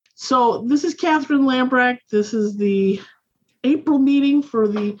So this is Catherine Lambrecht. This is the April meeting for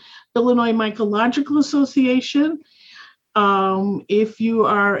the Illinois Mycological Association. If you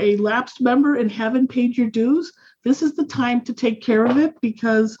are a lapsed member and haven't paid your dues, this is the time to take care of it,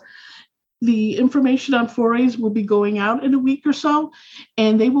 because the information on 4As will be going out in a week or so,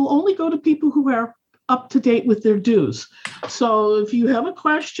 and they will only go to people who are up to date with their dues. So if you have a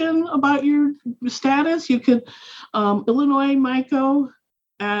question about your status, you can Illinois Myco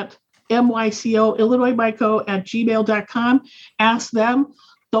at MYCO, Illinois Myco at gmail.com. Ask them.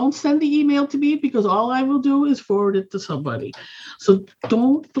 Don't send the email to me, because all I will do is forward it to somebody. So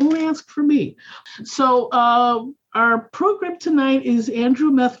don't ask for me. So our program tonight is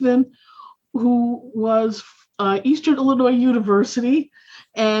Andrew Methvin, who was Eastern Illinois University.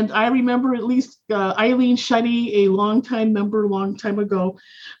 And I remember at least Eileen Shetty, a longtime member, long time ago.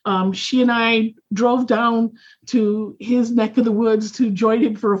 She and I drove down to his neck of the woods to join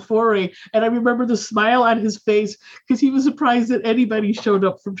him for a 4A. And I remember the smile on his face, because he was surprised that anybody showed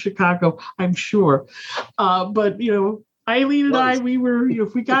up from Chicago, I'm sure. But, Eileen and I, we were,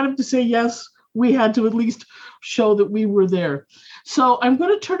 if we got him to say yes, we had to at least show that we were there. So I'm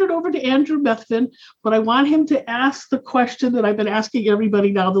going to turn it over to Andrew Methvin, but I want him to ask the question that I've been asking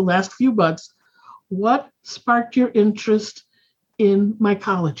everybody now the last few months. What sparked your interest in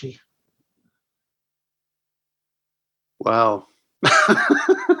mycology? Wow.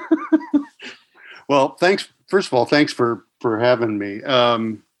 Well, thanks. First of all, thanks for having me.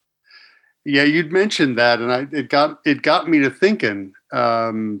 Yeah, you'd mentioned that, and it got me to thinking.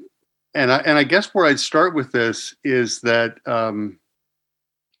 And I guess where I'd start with this is that when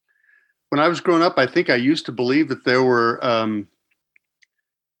I was growing up, I think I used to believe that there were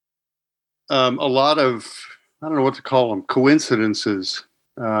a lot of, I don't know what to call them, coincidences.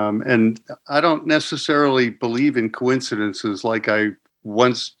 And I don't necessarily believe in coincidences like I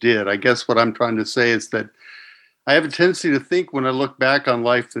once did. I guess what I'm trying to say is that I have a tendency to think, when I look back on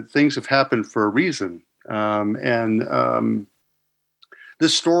life, that things have happened for a reason.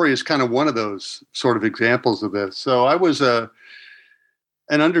 This story is kind of one of those sort of examples of this. So I was an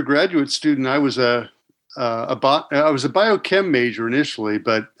undergraduate student. I was a biochem major initially,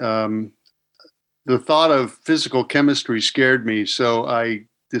 but the thought of physical chemistry scared me. So I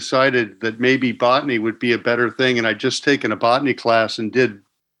decided that maybe botany would be a better thing, and I'd just taken a botany class and did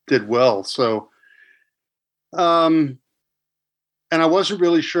well. So, and I wasn't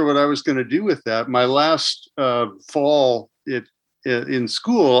really sure what I was going to do with that. My last fall, in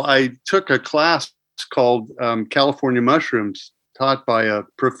school, I took a class called California Mushrooms, taught by a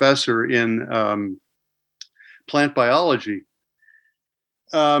professor in plant biology,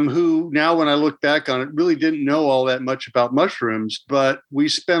 who now, when I look back on it, really didn't know all that much about mushrooms, but we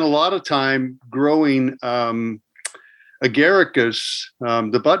spent a lot of time growing agaricus,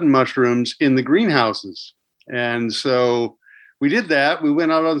 the button mushrooms, in the greenhouses. And so we did that. We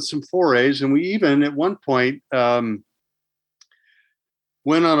went out on some 4As, and we even at one point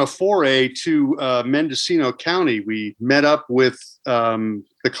went on a 4A to Mendocino County. We met up with the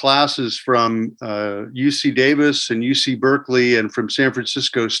classes from UC Davis and UC Berkeley and from San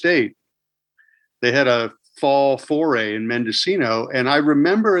Francisco State. They had a fall 4A in Mendocino. And I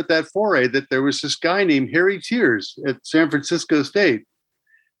remember at that 4A that there was this guy named Harry Tears at San Francisco State.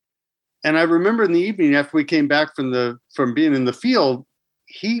 And I remember in the evening, after we came back from being in the field,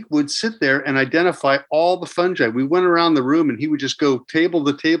 he would sit there and identify all the fungi. We went around the room and he would just go table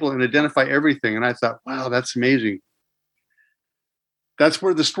to table and identify everything. And I thought, wow, that's amazing. That's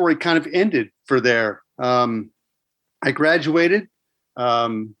where the story kind of ended for there. I graduated,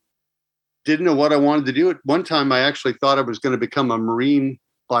 didn't know what I wanted to do. At one time, I actually thought I was going to become a marine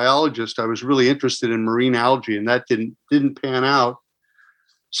biologist. I was really interested in marine algae, and that didn't pan out.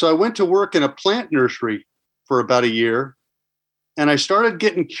 So I went to work in a plant nursery for about a year. And I started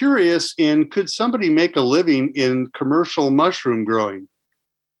getting curious in, could somebody make a living in commercial mushroom growing?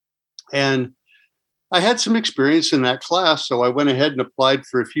 And I had some experience in that class, so I went ahead and applied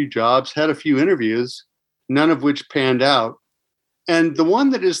for a few jobs, had a few interviews, none of which panned out. And the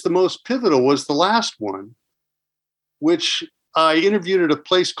one that is the most pivotal was the last one, which I interviewed at a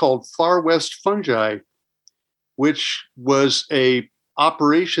place called Far West Fungi, which was a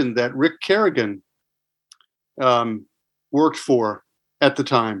operation that Rick Kerrigan worked for at the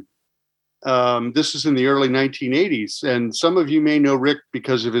time. This is in the early 1980s. And some of you may know Rick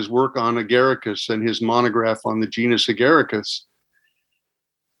because of his work on Agaricus and his monograph on the genus Agaricus.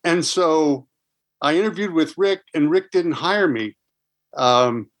 And so I interviewed with Rick, and Rick didn't hire me,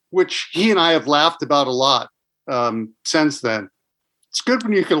 which he and I have laughed about a lot since then. It's good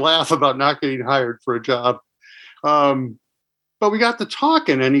when you can laugh about not getting hired for a job. but we got to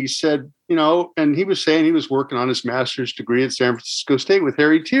talking, and he said, and he was saying he was working on his master's degree at San Francisco State with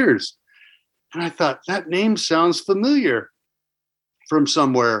Harry Tiers. And I thought, that name sounds familiar from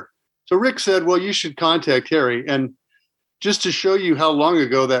somewhere. So Rick said, well, you should contact Harry. And just to show you how long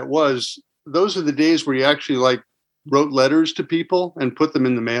ago that was, those are the days where you actually wrote letters to people and put them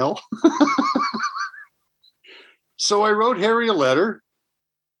in the mail. So I wrote Harry a letter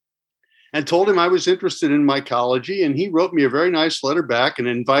and told him I was interested in mycology. And he wrote me a very nice letter back and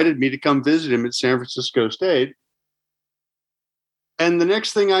invited me to come visit him at San Francisco State. And the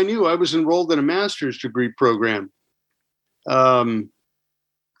next thing I knew, I was enrolled in a master's degree program.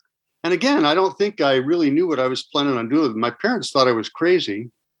 And again, I don't think I really knew what I was planning on doing. My parents thought I was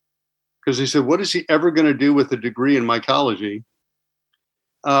crazy because they said, what is he ever going to do with a degree in mycology?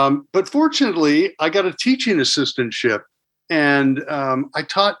 But fortunately, I got a teaching assistantship, and I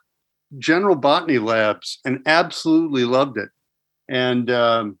taught general botany labs and absolutely loved it. And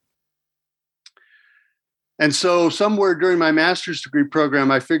so somewhere during my master's degree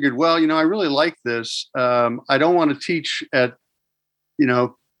program, I figured, well, I really like this. I don't want to teach at,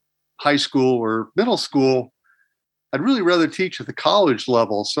 high school or middle school. I'd really rather teach at the college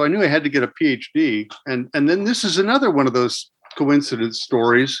level. So I knew I had to get a PhD. And then this is another one of those coincidence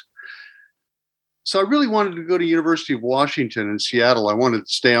stories. So I really wanted to go to University of Washington in Seattle. I wanted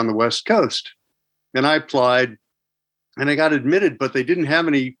to stay on the West Coast. And I applied and I got admitted, but they didn't have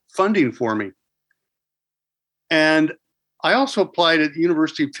any funding for me. And I also applied at the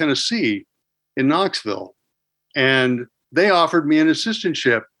University of Tennessee in Knoxville, and they offered me an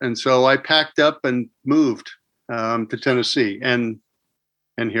assistantship. And so I packed up and moved to Tennessee, and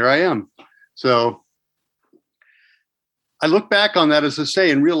here I am. So I look back on that, as I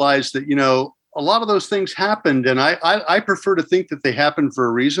say, and realize that, a lot of those things happened, and I prefer to think that they happened for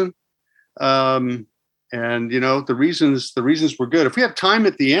a reason. And, the reasons were good. If we have time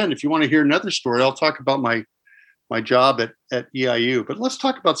at the end, if you want to hear another story, I'll talk about my job at EIU, but let's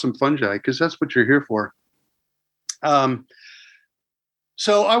talk about some fungi, because that's what you're here for.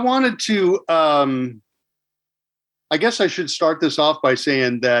 So I wanted to, I guess I should start this off by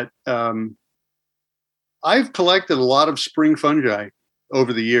saying that I've collected a lot of spring fungi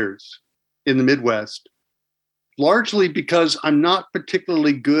over the years in the Midwest, largely because I'm not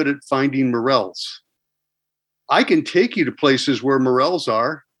particularly good at finding morels. I can take you to places where morels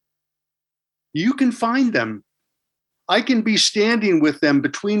are. You can find them. I can be standing with them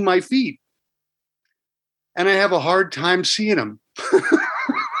between my feet, and I have a hard time seeing them.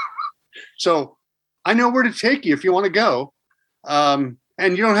 So I know where to take you if you want to go. And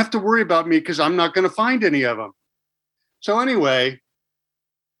you don't have to worry about me because I'm not going to find any of them. So anyway,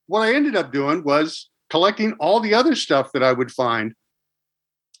 what I ended up doing was collecting all the other stuff that I would find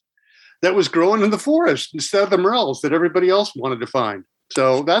that was growing in the forest instead of the morels that everybody else wanted to find.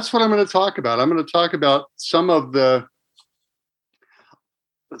 So that's what I'm going to talk about. I'm going to talk about some of the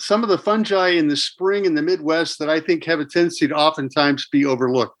fungi in the spring in the Midwest that I think have a tendency to oftentimes be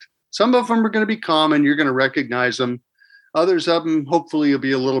overlooked. Some of them are going to be common. You're going to recognize them. Others of them, hopefully, will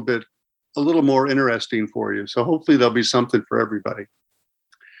be a little more interesting for you. So hopefully there'll be something for everybody.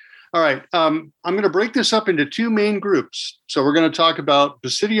 All right. I'm going to break this up into two main groups. So we're going to talk about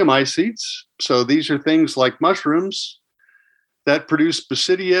basidiomycetes. So these are things like mushrooms that produce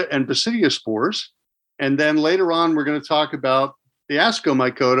basidia and basidiospores. And then later on, we're going to talk about the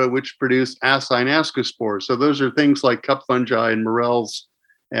ascomycota, which produce acine ascospores. So those are things like cup fungi and morels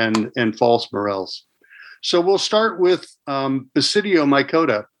and false morels. So we'll start with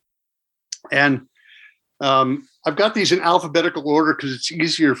basidiomycota. And I've got these in alphabetical order because it's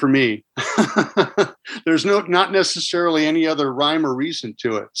easier for me. There's not necessarily any other rhyme or reason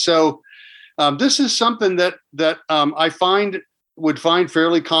to it. So this is something that I would find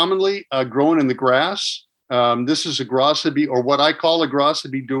fairly commonly growing in the grass. This is Agroscibe, or what I call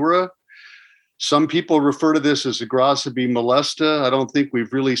Agroscibe dura. Some people refer to this as Agroscibe molesta. I don't think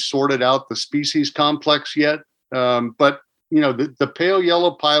we've really sorted out the species complex yet. But the pale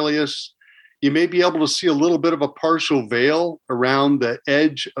yellow pileus, you may be able to see a little bit of a partial veil around the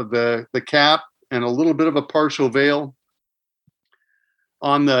edge of the cap, and a little bit of a partial veil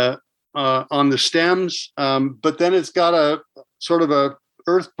on the stems. But then it's got a sort of a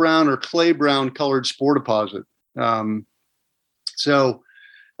earth brown or clay brown colored spore deposit.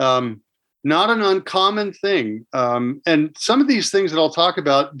 Not an uncommon thing. And some of these things that I'll talk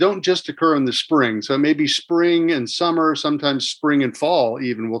about don't just occur in the spring. So maybe spring and summer, sometimes spring and fall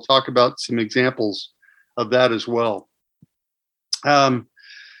even. We'll talk about some examples of that as well.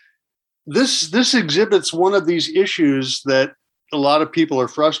 This exhibits one of these issues that a lot of people are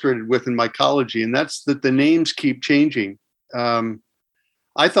frustrated with in mycology, and that's that the names keep changing.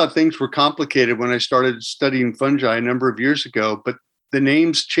 I thought things were complicated when I started studying fungi a number of years ago, but the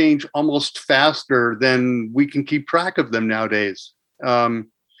names change almost faster than we can keep track of them nowadays. And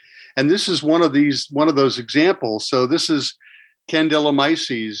this is one of those examples. So this is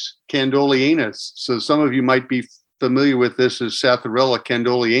Candelomyces candolianus. So some of you might be familiar with this as Sathurella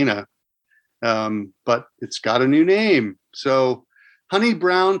candoliana, but it's got a new name. So honey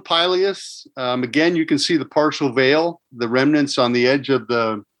brown pileus. Again, you can see the partial veil, the remnants on the edge of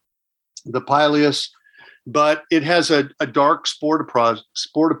the pileus, but it has a dark spore deposit,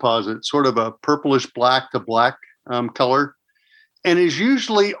 sort of a purplish black to black color, and is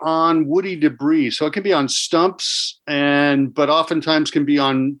usually on woody debris. So it can be on stumps, but oftentimes can be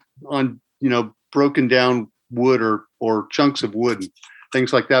on broken down wood or chunks of wood,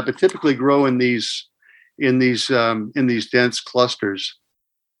 things like that. But typically grow in these dense clusters.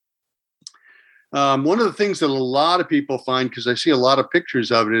 One of the things that a lot of people find, because I see a lot of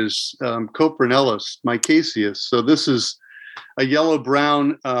pictures of it, is Coprinellus micaceus. So this is a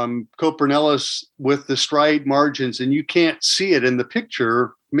yellow-brown Coprinellus with the striate margins, and you can't see it in the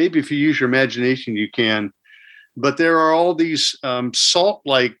picture. Maybe if you use your imagination, you can. But there are all these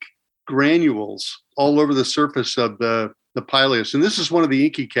salt-like granules all over the surface of the pileus. And this is one of the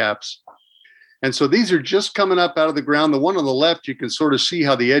inky caps. And so these are just coming up out of the ground. The one on the left, you can sort of see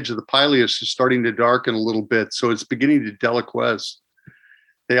how the edge of the pileus is starting to darken a little bit. So it's beginning to deliquesce.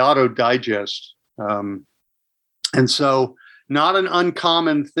 They auto-digest. And so not an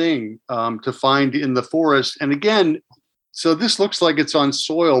uncommon thing to find in the forest. And again, so this looks like it's on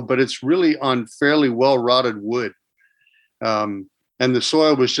soil, but it's really on fairly well-rotted wood. And the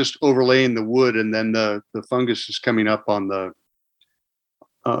soil was just overlaying the wood, and then the fungus is coming up on the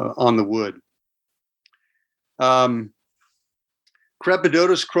wood.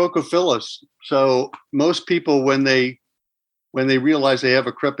 Crepidotus crocophyllus. So most people, when they realize they have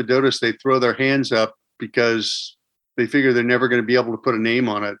a Crepidotus, they throw their hands up because they figure they're never going to be able to put a name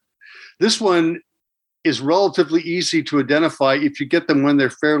on it. This one is relatively easy to identify if you get them when they're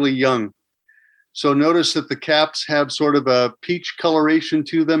fairly young. So notice that the caps have sort of a peach coloration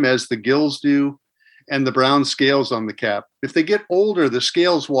to them, as the gills do, and the brown scales on the cap. If they get older, the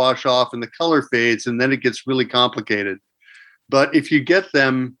scales wash off and the color fades, and then it gets really complicated. But if you get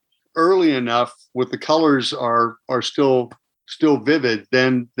them early enough, with the colors are still vivid,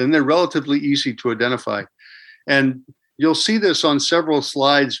 then they're relatively easy to identify. And you'll see this on several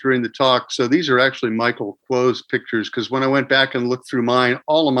slides during the talk. So these are actually Michael Kuo's pictures, because when I went back and looked through mine,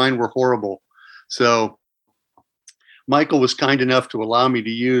 all of mine were horrible. So Michael was kind enough to allow me to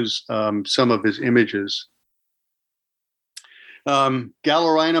use some of his images. Galerina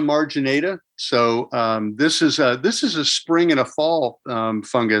marginata. So this is a spring and a fall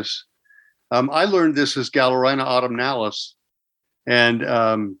fungus. I learned this as Galerina autumnalis,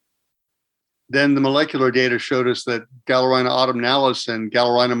 and then the molecular data showed us that Galerina autumnalis and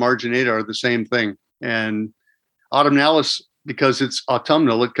Galerina marginata are the same thing. And autumnalis, because it's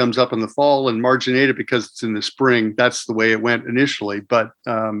autumnal, it comes up in the fall, and marginata because it's in the spring. That's the way it went initially. But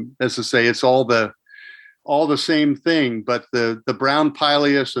as I say, it's all the same thing. But the brown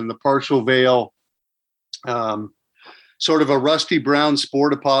pileus and the partial veil, sort of a rusty brown spore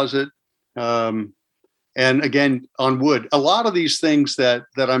deposit, and again on wood. A lot of these things that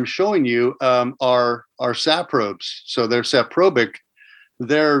I'm showing you are saprobes, so they're saprobic.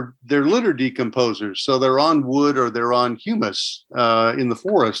 They're litter decomposers, so they're on wood or they're on humus in the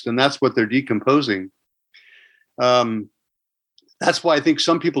forest, and that's what they're decomposing. That's why I think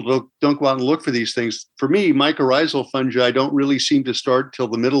some people don't go out and look for these things. For me, mycorrhizal fungi don't really seem to start till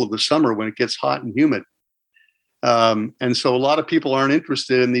the middle of the summer when it gets hot and humid, and so a lot of people aren't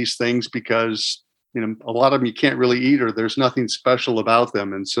interested in these things because a lot of them you can't really eat, or there's nothing special about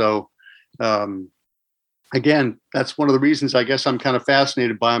them, and so. Again, that's one of the reasons I guess I'm kind of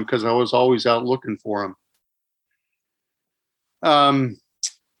fascinated by them, because I was always out looking for them.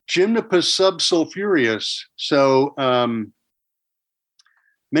 Gymnopus subsulphureus. So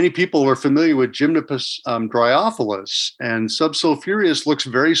many people are familiar with Gymnopus dryophilus, and subsulphureus looks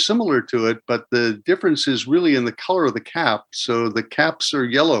very similar to it, but the difference is really in the color of the cap. So the caps are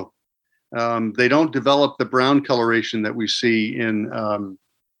yellow. They don't develop the brown coloration that we see in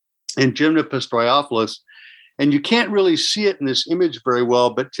Gymnopus dryophilus. And you can't really see it in this image very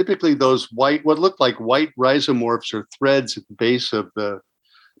well, but typically those what look like white rhizomorphs or threads at the base of the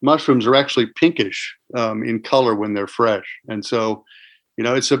mushrooms are actually pinkish in color when they're fresh. And so,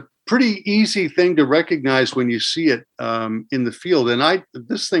 it's a pretty easy thing to recognize when you see it in the field. And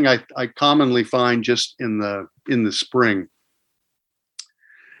this thing I commonly find just in the spring.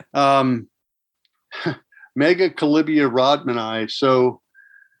 Megacalibia rodmani. So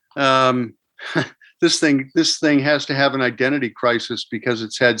this thing has to have an identity crisis because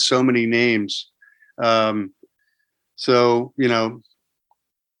it's had so many names. So,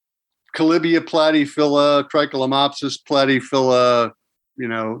 Calibia platyphylla, Tricholamopsis platyphylla,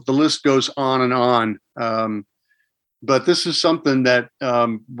 the list goes on and on. But this is something that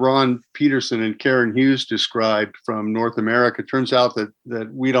Ron Peterson and Karen Hughes described from North America. It turns out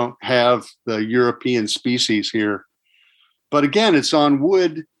that we don't have the European species here. But again, it's on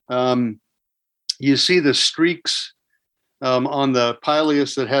wood. You see the streaks on the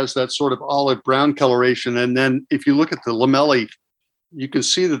pileus that has that sort of olive brown coloration. And then if you look at the lamellae, you can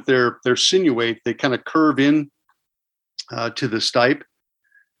see that they're sinuate. They kind of curve in to the stipe.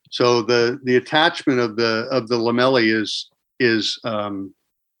 So the attachment of the lamellae is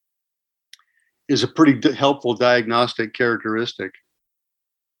a pretty helpful diagnostic characteristic.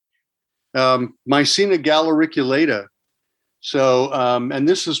 Mycena gallericulata. So and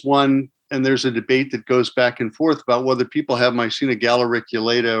this is one, and there's a debate that goes back and forth about whether people have Mycena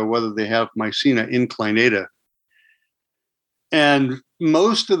gallericulata or whether they have Mycena inclinata. And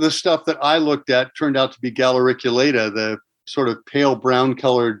most of the stuff that I looked at turned out to be gallericulata, the sort of pale brown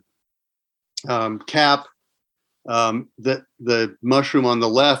colored cap. The mushroom on the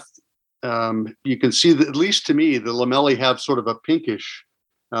left, you can see that, at least to me, the lamellae have sort of a pinkish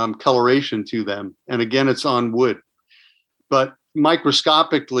coloration to them. And again, it's on wood. But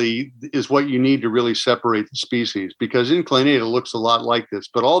microscopically is what you need to really separate the species, because inclinata looks a lot like this.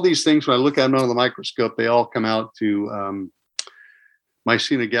 But all these things, when I look at them under the microscope, they all come out to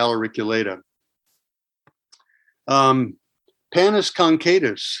Mycena gallericulata. Panis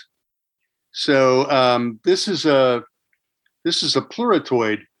concatus. So this is a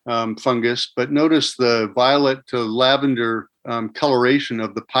pleurotoid fungus, but notice the violet to lavender coloration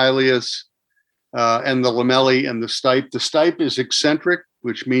of the pileus and the lamellae and the stipe. The stipe is eccentric,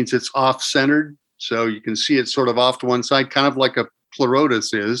 which means it's off-centered. So you can see it sort of off to one side, kind of like a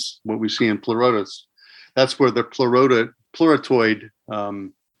pleurotus is, what we see in pleurotus. That's where the pleurotoid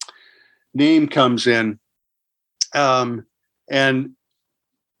name comes in. And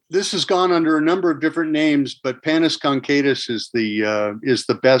this has gone under a number of different names, but Panis concatus is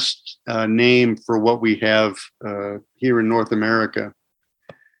the best name for what we have here in North America.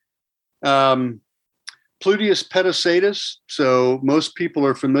 Pluteus petacetus. So most people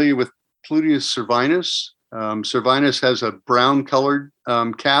are familiar with Pluteus cervinus. Cervinus has a brown colored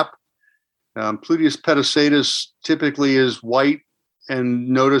cap. Pluteus petacetus typically is white, and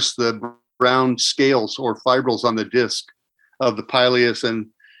notice the brown scales or fibrils on the disc of the pileus. And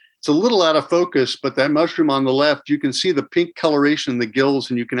it's a little out of focus, but that mushroom on the left, you can see the pink coloration in the gills,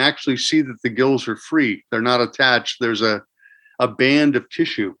 and you can actually see that the gills are free. They're not attached. There's a band of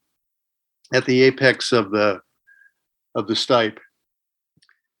tissue at the apex of the stipe.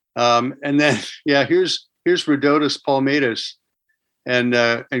 And then, here's Rhodotus palmatus.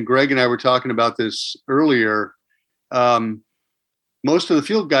 And Greg and I were talking about this earlier. Most of the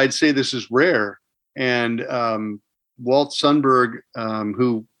field guides say this is rare. And Walt Sundberg,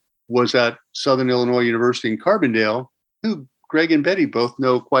 who was at Southern Illinois University in Carbondale, who Greg and Betty both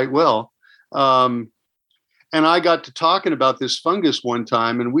know quite well. And I got to talking about this fungus one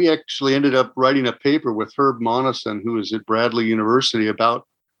time, and we actually ended up writing a paper with Herb Moneson, who is at Bradley University, about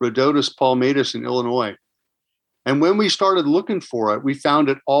Rhodotus palmatus in Illinois. And when we started looking for it, we found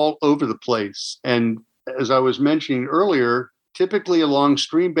it all over the place. And as I was mentioning earlier, typically along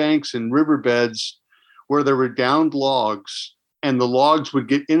stream banks and riverbeds where there were downed logs, and the logs would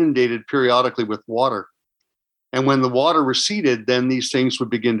get inundated periodically with water. And when the water receded, then these things would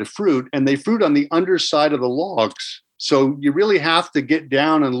begin to fruit, and they fruit on the underside of the logs. So you really have to get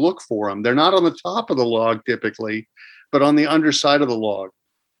down and look for them. They're not on the top of the log typically, but on the underside of the log.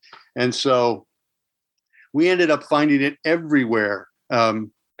 And so we ended up finding it everywhere.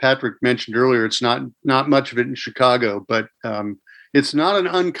 Patrick mentioned earlier, it's not much of it in Chicago, but it's not an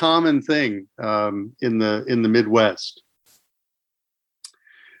uncommon thing in the Midwest.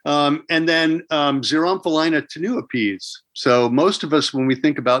 And then Xeromphalina tenuipes. So most of us, when we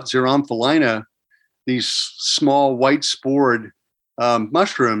think about Xeromphalina, these small white spored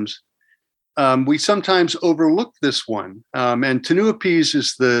mushrooms, we sometimes overlook this one. And tenuipes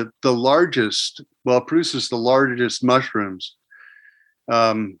is the largest, produces the largest mushrooms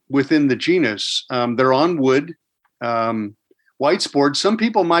within the genus. They're on wood, white spored. Some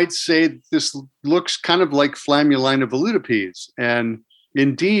people might say this looks kind of like Flammulina velutipes. And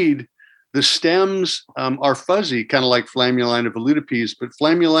indeed, the stems are fuzzy, kind of like Flammulina velutipes, but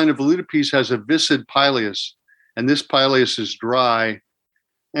Flammulina velutipes has a viscid pileus, and this pileus is dry.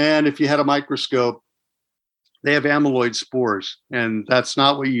 And if you had a microscope, they have amyloid spores, and that's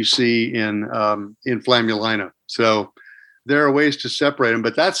not what you see in Flammulina. So there are ways to separate them,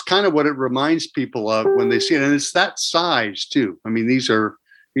 but that's kind of what it reminds people of when they see it, and it's that size too. I mean, these are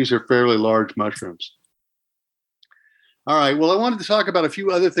fairly large mushrooms. All right. Well, I wanted to talk about a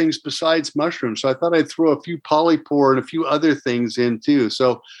few other things besides mushrooms, so I thought I'd throw a few polypore and a few other things in too.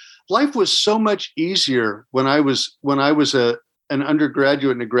 So life was so much easier when I was an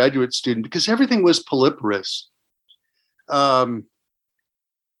undergraduate and a graduate student because everything was polyporous.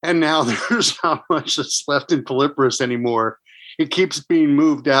 And now there's not much that's left in polyporous anymore. It keeps being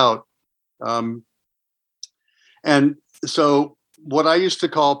moved out. And so what I used to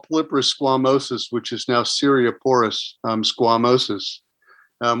call polyporous squamosus, which is now serioporous squamosus,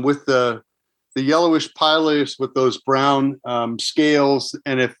 with the yellowish pileus with those brown scales,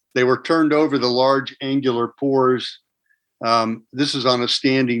 and if they were turned over, the large angular pores. This is on a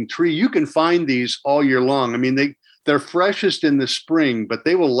standing tree. You can find these all year long. I mean, they're freshest in the spring, but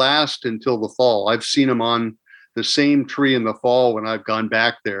they will last until the fall. I've seen them on the same tree in the fall when I've gone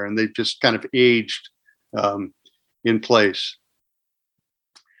back there, and they've just kind of aged in place.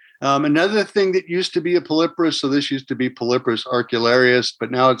 Another thing that used to be a polyporous, so this used to be Polyporus arcularius, but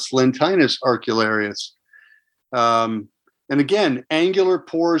now it's Lentinus arcularius. And again, angular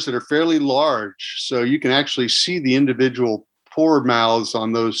pores that are fairly large, so you can actually see the individual pore mouths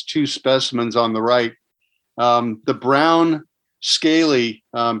on those two specimens on the right. The brown scaly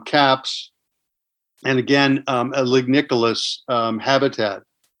caps, and again, a lignicolous habitat.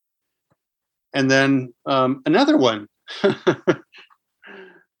 And then another one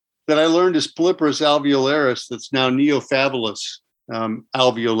that I learned is Polyporus alveolaris, that's now Neofabulus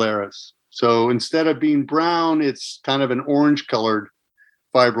alveolaris. So instead of being brown, it's kind of an orange colored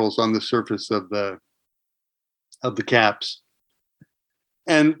fibrils on the surface of the caps.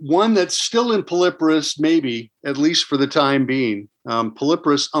 And one that's still in polyporous, maybe, at least for the time being,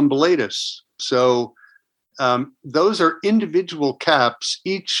 Polyporus umbulatus. So those are individual caps,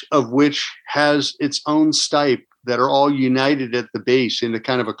 each of which has its own stipe that are all united at the base into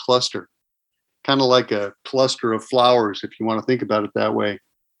kind of a cluster, kind of like a cluster of flowers, if you want to think about it that way.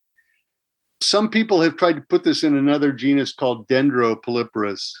 Some people have tried to put this in another genus called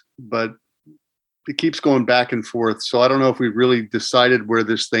Dendropolyporus, but it keeps going back and forth. So I don't know if we've really decided where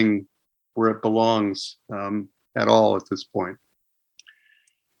it belongs at all at this point.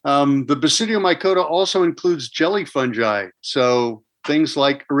 The Basidiomycota also includes jelly fungi. So things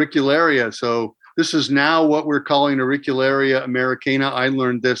like auricularia. So this is now what we're calling Auricularia americana. I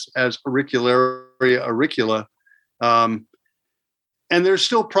learned this as Auricularia auricula. And there's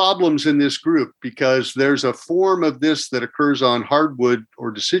still problems in this group because there's a form of this that occurs on hardwood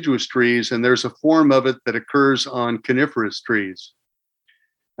or deciduous trees, and there's a form of it that occurs on coniferous trees.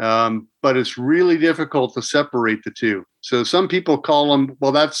 But it's really difficult to separate the two. So some people call them,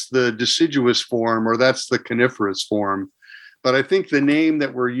 well, that's the deciduous form or that's the coniferous form. But I think the name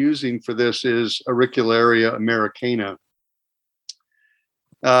that we're using for this is Auricularia americana.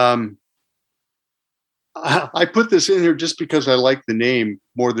 I put this in here just because I like the name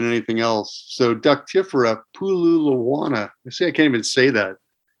more than anything else. So Ductifera pululawana. I can't even say that.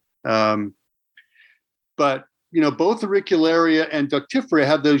 But both Auricularia and Ductifera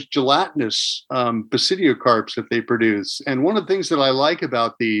have those gelatinous basidiocarps that they produce. And one of the things that I like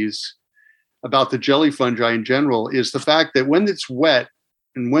about these, about the jelly fungi in general, is the fact that when it's wet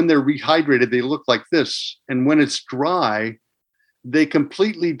and when they're rehydrated, they look like this. And when it's dry, they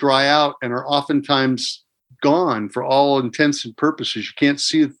completely dry out and are oftentimes gone for all intents and purposes. You can't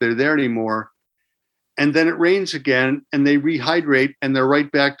see that they're there anymore. And then it rains again and they rehydrate and they're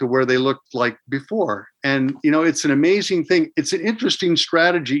right back to where they looked like before. And, it's an amazing thing. It's an interesting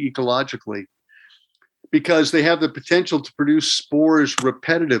strategy ecologically because they have the potential to produce spores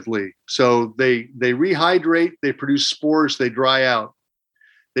repetitively. So they rehydrate, they produce spores, they dry out.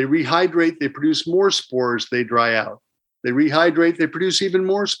 They rehydrate, they produce more spores, they dry out. They rehydrate, they produce even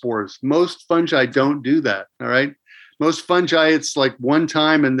more spores. Most fungi don't do that, all right? Most fungi, it's like one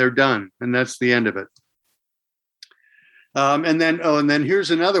time and they're done, and that's the end of it. And then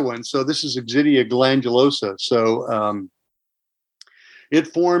here's another one. So this is Exidia glandulosa. So it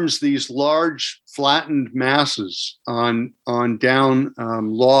forms these large flattened masses on down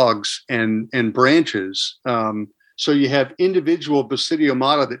logs and branches. So you have individual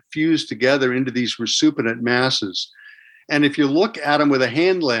Basidiomata that fuse together into these resupinate masses. And if you look at them with a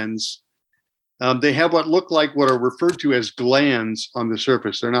hand lens, they have what look like what are referred to as glands on the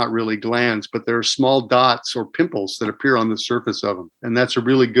surface. They're not really glands, but they're small dots or pimples that appear on the surface of them. And that's a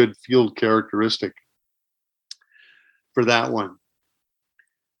really good field characteristic for that one.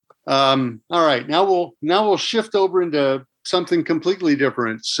 All right, now we'll shift over into something completely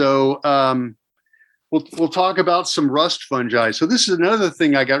different. So we'll talk about some rust fungi. So this is another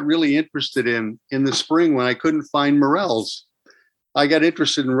thing I got really interested in the spring when I couldn't find morels. I got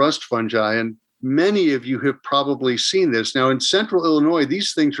interested in rust fungi, and many of you have probably seen this. Now in central Illinois,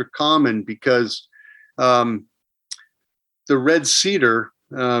 these things are common because the red cedar,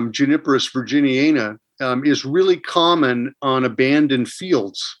 Juniperus virginiana, is really common on abandoned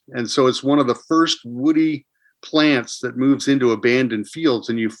fields. And so it's one of the first woody plants that moves into abandoned fields,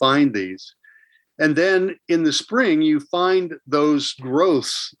 and you find these. And then in the spring, you find those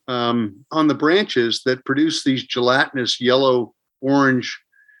growths on the branches that produce these gelatinous yellow-orange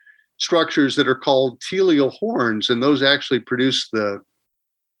structures that are called teleal horns, and those actually produce the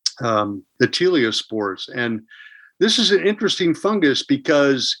teleospores. And this is an interesting fungus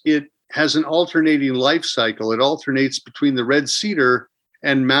because it has an alternating life cycle. It alternates between the red cedar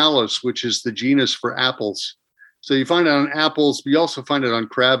and Malus, which is the genus for apples. So you find it on apples, but you also find it on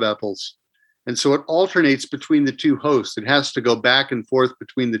crab apples. And so it alternates between the two hosts. It has to go back and forth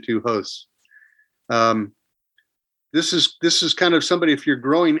between the two hosts. This is kind of somebody, if you're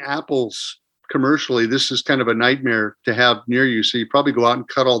growing apples commercially, this is kind of a nightmare to have near you. So you probably go out and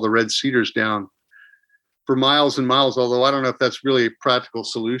cut all the red cedars down for miles and miles, although I don't know if that's really a practical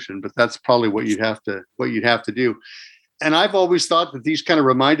solution, but that's probably what you'd have to do. And I've always thought that these kind of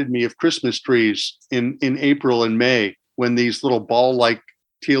reminded me of Christmas trees in April and May, when these little ball-like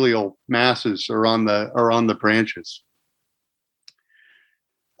teleal masses are on the branches.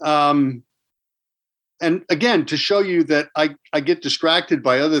 And again, to show you that I get distracted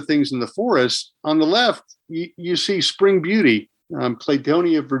by other things in the forest, on the left, you see spring beauty,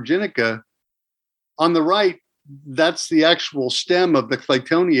 Claytonia virginica. On the right, that's the actual stem of the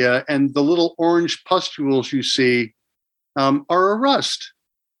Claytonia, and the little orange pustules you see are a rust.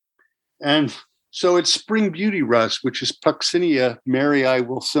 And so it's spring beauty rust, which is Puccinia maryi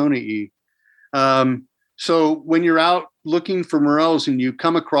wilsonii. So when you're out looking for morels and you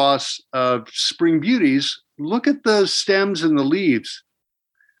come across spring beauties, look at the stems and the leaves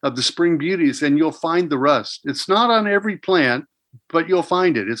of the spring beauties, and you'll find the rust. It's not on every plant, but you'll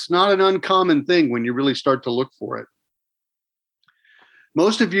find it. It's not an uncommon thing when you really start to look for it.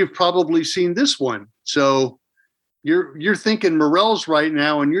 Most of you have probably seen this one. So you're thinking morels right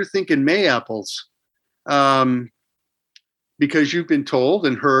now, and you're thinking mayapples, because you've been told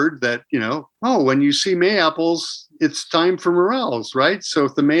and heard that, when you see mayapples, it's time for morels, right? So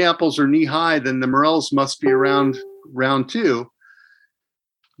if the mayapples are knee high, then the morels must be around round two.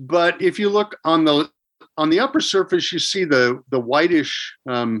 But if you look on the upper surface, you see the whitish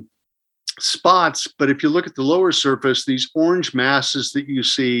spots. But if you look at the lower surface, these orange masses that you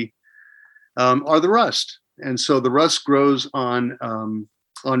see are the rust. And so the rust grows on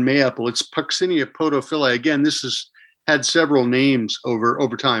mayapple. It's Puccinia podophylla. Again, this has had several names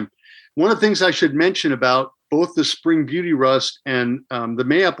over time. One of the things I should mention about both the spring beauty rust and the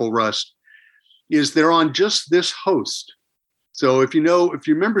mayapple rust is they're on just this host. So if you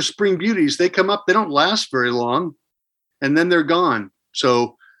remember spring beauties, they come up, they don't last very long, and then they're gone.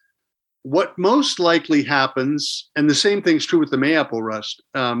 So what most likely happens, and the same thing's true with the mayapple rust,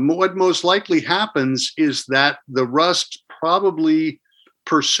 what most likely happens is that the rust probably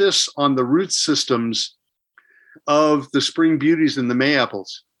persists on the root systems of the spring beauties and the mayapples.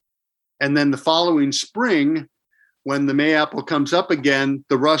 And then the following spring, when the mayapple comes up again,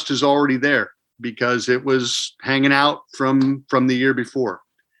 the rust is already there because it was hanging out from the year before.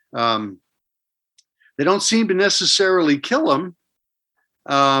 They don't seem to necessarily kill them,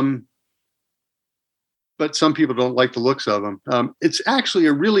 but some people don't like the looks of them. It's actually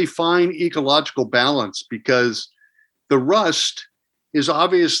a really fine ecological balance because the rust is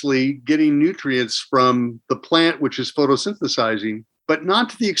obviously getting nutrients from the plant, which is photosynthesizing, but not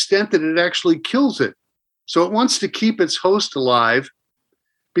to the extent that it actually kills it. So it wants to keep its host alive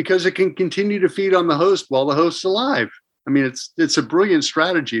because it can continue to feed on the host while the host's alive. I mean, it's a brilliant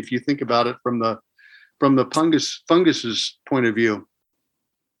strategy if you think about it from the fungus's point of view.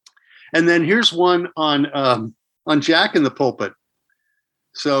 And then here's one on Jack in the Pulpit.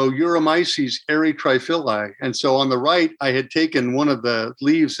 So Eurymyces erytriphyllae. And so on the right, I had taken one of the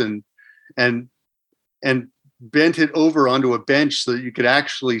leaves and bent it over onto a bench so that you could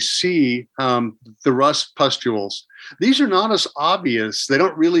actually see the rust pustules. These are not as obvious. They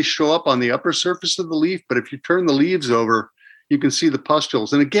don't really show up on the upper surface of the leaf, but if you turn the leaves over, you can see the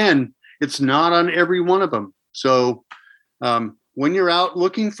pustules. And again, it's not on every one of them. So when you're out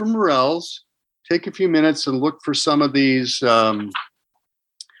looking for morels, take a few minutes and look for some of these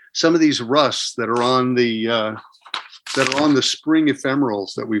rusts that are on the that are on the spring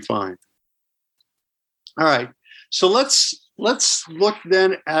ephemerals that we find. All right, so let's look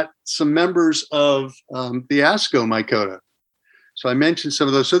then at some members of the Ascomycota. So I mentioned some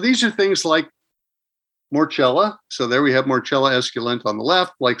of those. So these are things like Morchella. So there we have Morchella esculenta on the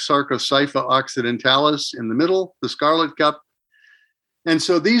left, like Sarcosypha occidentalis in the middle, the scarlet cup. And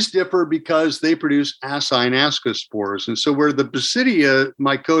so these differ because they produce acine ascospores. And so where the Basidia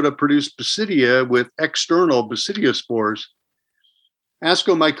mycota produce Basidia with external Basidiospores,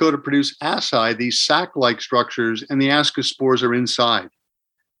 Ascomycota produce asci, these sac-like structures, and the ascospores are inside.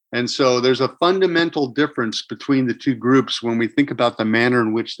 And so there's a fundamental difference between the two groups when we think about the manner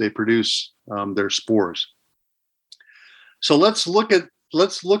in which they produce their spores. So let's look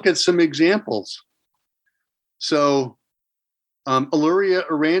at some examples. So Alluria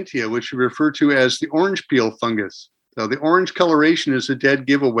aurantia, which we refer to as the orange peel fungus. So the orange coloration is a dead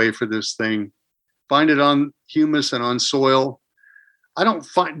giveaway for this thing. Find it on humus and on soil. I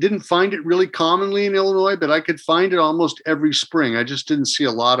didn't find it really commonly in Illinois, but I could find it almost every spring. I just didn't see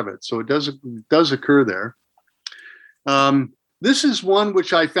a lot of it. So it does occur there. This is one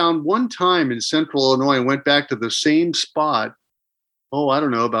which I found one time in central Illinois and went back to the same spot, I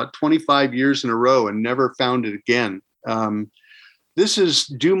don't know, about 25 years in a row and never found it again. This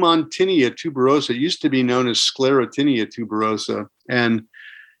is Dumontinia tuberosa. It used to be known as Sclerotinia tuberosa. And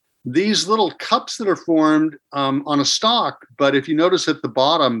these little cups that are formed on a stalk, but if you notice at the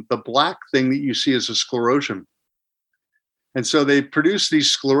bottom, the black thing that you see is a sclerotium. And so they produce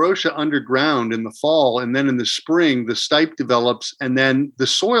these sclerotia underground in the fall, and then in the spring, the stipe develops, and then the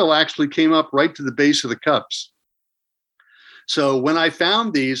soil actually came up right to the base of the cups. So when I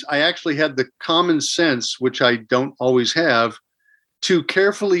found these, I actually had the common sense, which I don't always have, to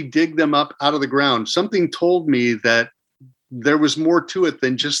carefully dig them up out of the ground. Something told me that there was more to it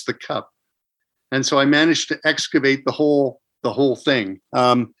than just the cup. And so I managed to excavate the whole thing.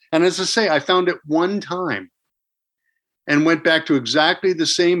 And as I say, I found it one time and went back to exactly the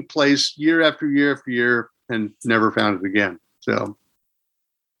same place year after year after year and never found it again. So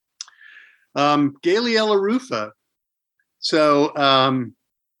Galeella rufa. So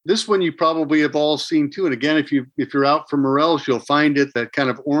this one you probably have all seen too. And again, if you're out for morels, you'll find it, that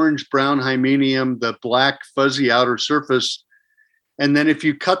kind of orange-brown hymenium, the black fuzzy outer surface. And then if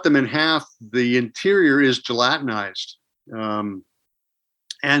you cut them in half, the interior is gelatinized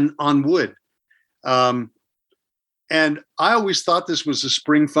and on wood. And I always thought this was a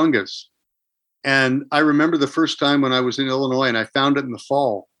spring fungus. And I remember the first time when I was in Illinois and I found it in the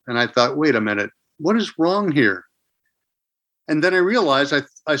fall. And I thought, wait a minute, what is wrong here? And then I realized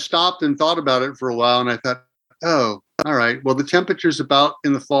I stopped and thought about it for a while. And I thought, oh, all right, well, the temperature's about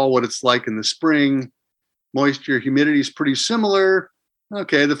in the fall what it's like in the spring. Moisture, humidity is pretty similar.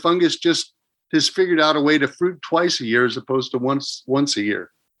 Okay, the fungus just has figured out a way to fruit twice a year as opposed to once a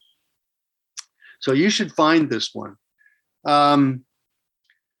year. So you should find this one.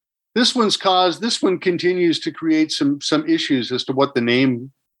 This one continues to create some issues as to what the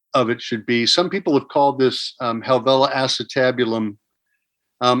name of it should be. Some people have called this Helvella acetabulum.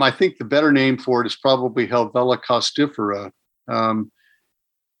 I think the better name for it is probably Helvella costifera.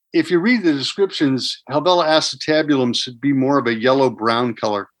 If you read the descriptions, Helvella acetabulum should be more of a yellow-brown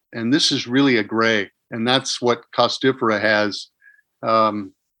color, and this is really a gray, and that's what costifera has.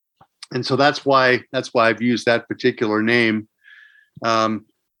 And so that's why I've used that particular name.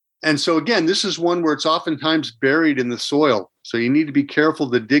 And so again, this is one where it's oftentimes buried in the soil. So you need to be careful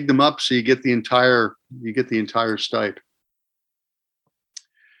to dig them up so you get the entire stipe.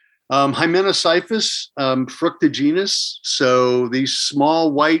 Hymenocyphus fructigenus. So these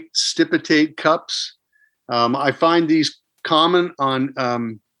small white stipitate cups. I find these common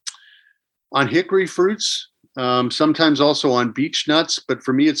on hickory fruits. Sometimes also on beech nuts, but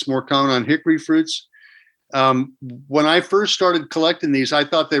for me, it's more common on hickory fruits. When I first started collecting these, I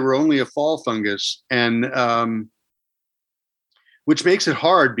thought they were only a fall fungus, and which makes it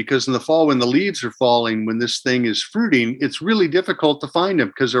hard because in the fall, when the leaves are falling, when this thing is fruiting, it's really difficult to find them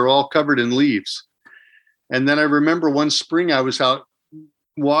because they're all covered in leaves. And then I remember one spring I was out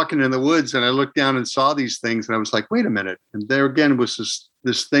walking in the woods and I looked down and saw these things and I was like, wait a minute. And there again was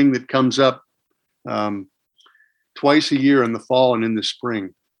this thing that comes up twice a year in the fall and in the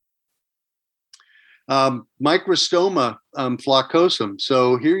spring. Microstoma flocosum.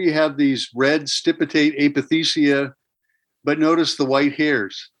 So here you have these red stipitate apothecia, but notice the white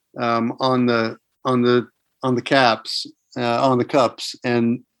hairs on the caps, on the cups,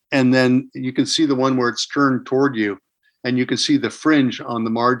 and then you can see the one where it's turned toward you, and you can see the fringe on the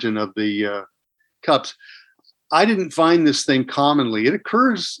margin of the cups. I didn't find this thing commonly. It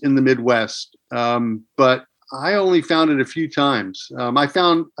occurs in the Midwest, but I only found it a few times. I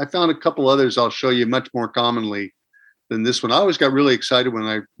found a couple others I'll show you much more commonly than this one. I always got really excited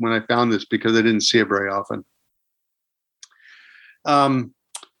when I found this because I didn't see it very often.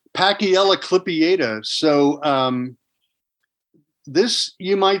 Pachyella clipiata. So this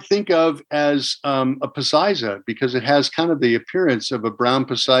you might think of as a Pisiza because it has kind of the appearance of a brown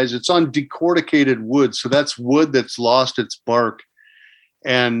Pisiza. It's on decorticated wood, so that's wood that's lost its bark,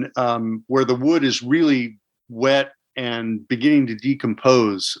 and where the wood is really wet and beginning to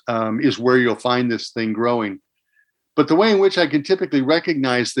decompose is where you'll find this thing growing. But the way in which I can typically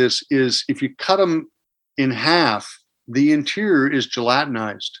recognize this is if you cut them in half, the interior is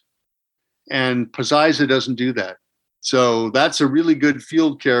gelatinized, and Pisiza doesn't do that. So that's a really good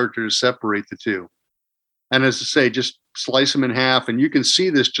field character to separate the two. And as I say, just slice them in half, and you can see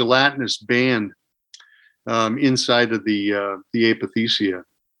this gelatinous band inside of the apothecia.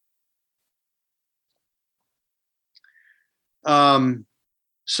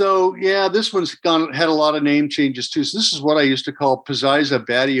 So yeah, this one's had a lot of name changes too. So this is what I used to call Pisiza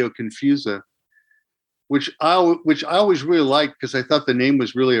badio confusa, which I always really liked because I thought the name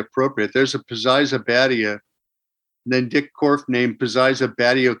was really appropriate. There's a Pisiza badia, and then Dick Korf named Pisiza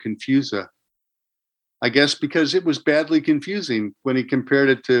badio confusa, I guess because it was badly confusing when he compared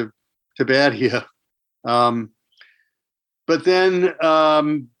it to badia. But then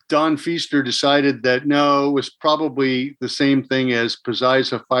Don Feaster decided that no, it was probably the same thing as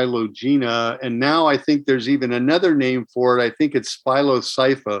Pisiza phylogena. And now I think there's even another name for it. I think it's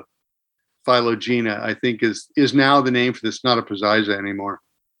Phylocypha phylogena, I think is now the name for this, not a Pisiza anymore.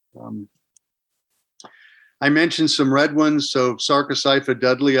 I mentioned some red ones. So Sarcocypha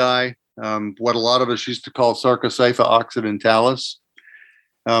dudleyi, what a lot of us used to call Sarcocypha occidentalis.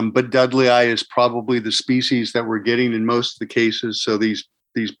 But dudleyi is probably the species that we're getting in most of the cases. So these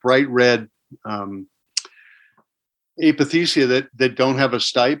bright red apothecia that don't have a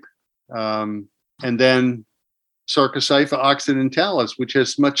stipe, and then Sarcocypha occidentalis, which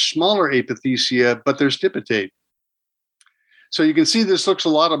has much smaller apothecia, but they're stipitate. So you can see this looks a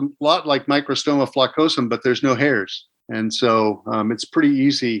lot like Microstoma flocosum, but there's no hairs, and so it's pretty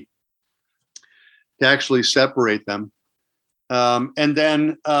easy to actually separate them. And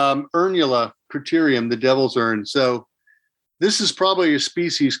then Urnula criterium, the devil's urn. So this is probably a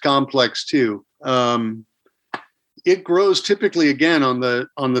species complex too. It grows typically again on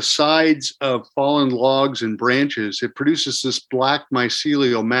the sides of fallen logs and branches. It produces this black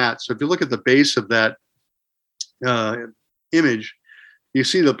mycelial mat. So if you look at the base of that image, you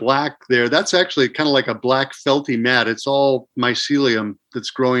see the black there. That's actually kind of like a black felty mat. It's all mycelium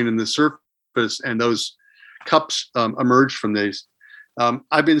that's growing in the surface, and those cups emerge from these.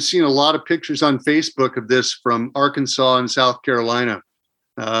 I've been seeing a lot of pictures on Facebook of this from Arkansas and South Carolina.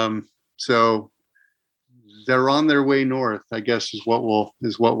 So they're on their way north, I guess is what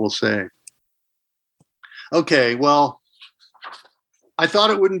we'll say. Okay, well, I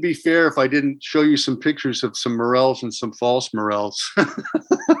thought it wouldn't be fair if I didn't show you some pictures of some morels and some false morels.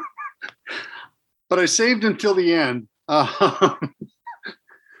 But I saved until the end.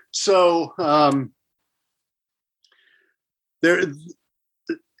 There,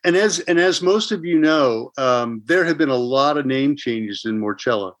 and as most of you know, there have been a lot of name changes in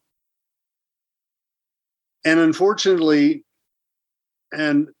Morchella, and unfortunately,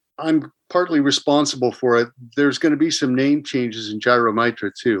 and I'm partly responsible for it, there's going to be some name changes in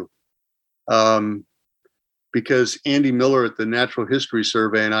Gyromitra too, because Andy Miller at the Natural History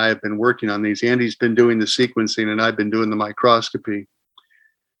Survey and I have been working on these. Andy's been doing the sequencing, and I've been doing the microscopy,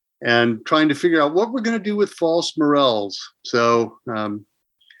 and trying to figure out what we're going to do with false morels. So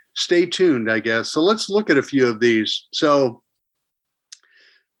stay tuned, I guess. So let's look at a few of these. So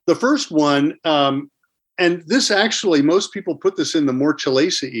the first one, and this actually, most people put this in the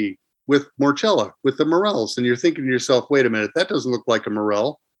Morchellaceae with Morchella, with the morels. And you're thinking to yourself, wait a minute, that doesn't look like a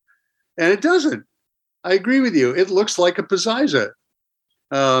morel. And it doesn't. I agree with you. It looks like a Pisiza.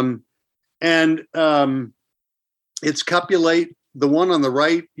 It's cupulate. The one on the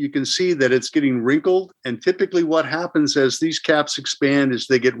right, you can see that it's getting wrinkled. And typically what happens as these caps expand is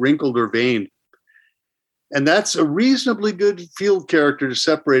they get wrinkled or veined. And that's a reasonably good field character to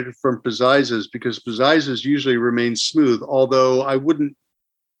separate it from Pisizas, because Pisizas usually remain smooth, although I wouldn't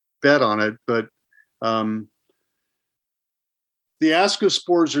bet on it. But the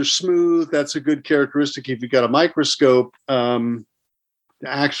ascospores are smooth. That's a good characteristic if you've got a microscope to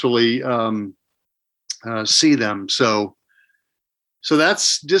actually see them. So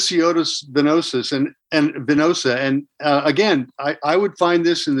that's Dicyotis venosus and venosa. And again, I would find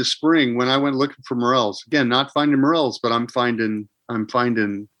this in the spring when I went looking for morels. Again, not finding morels, but I'm finding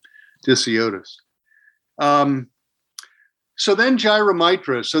Dicyotis. So then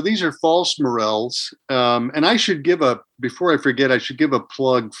Gyromitra. So these are false morels. And I should before I forget, I should give a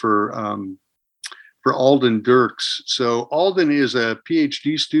plug for Alden Dirks. So Alden is a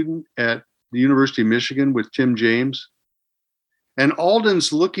PhD student at the University of Michigan with Tim James. And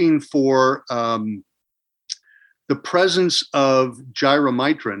Alden's looking for the presence of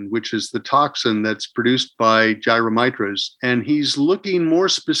gyromitrin, which is the toxin that's produced by gyromitras. And he's looking more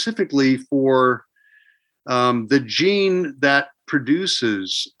specifically for the gene that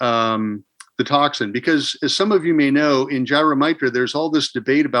produces the toxin. Because as some of you may know, in gyromitra, there's all this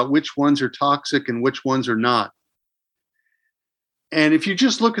debate about which ones are toxic and which ones are not. And if you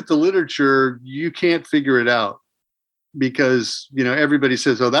just look at the literature, you can't figure it out. Because, everybody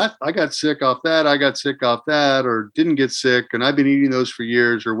says, oh, that I got sick off that, I got sick off that, or didn't get sick, and I've been eating those for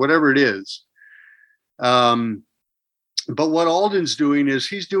years, or whatever it is. But what Alden's doing is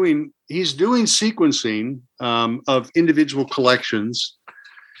he's doing sequencing of individual collections,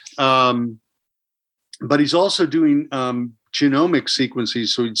 but he's also doing genomic sequencing.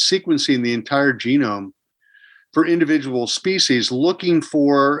 So he's sequencing the entire genome for individual species, looking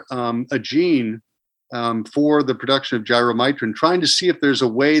for a gene for the production of gyromitrin, trying to see if there's a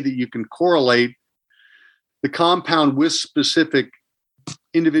way that you can correlate the compound with specific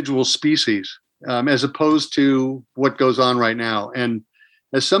individual species, as opposed to what goes on right now. And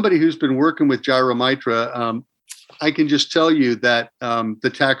as somebody who's been working with gyromitra, I can just tell you that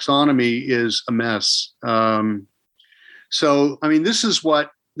the taxonomy is a mess. So, I mean, this is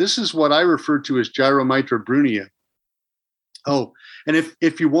what I refer to as Gyromitra brunea. Oh, and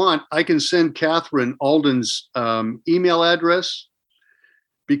if you want, I can send Catherine Alden's email address,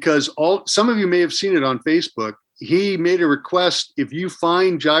 because some of you may have seen it on Facebook. He made a request. If you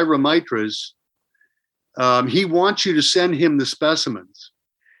find gyromitras, he wants you to send him the specimens,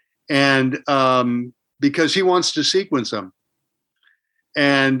 and because he wants to sequence them.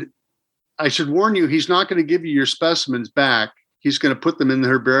 And I should warn you, he's not going to give you your specimens back. He's going to put them in the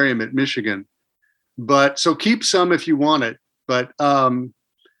herbarium at Michigan. But so keep some if you want it. But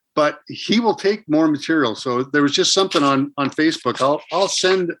he will take more material. So there was just something on Facebook.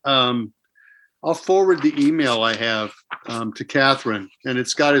 I'll forward the email I have to Catherine, and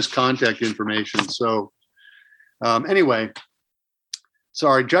it's got his contact information. So anyway,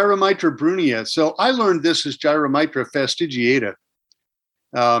 sorry, Gyromitra brunea. So I learned this as Gyromitra fastigiata.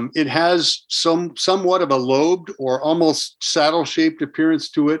 It has somewhat of a lobed or almost saddle-shaped appearance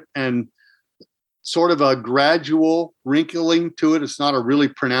to it, and sort of a gradual wrinkling to it. It's not a really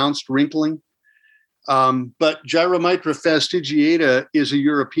pronounced wrinkling. But Gyromitra fastigiata is a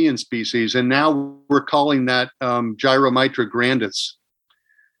European species, and now we're calling that Gyromitra grandis.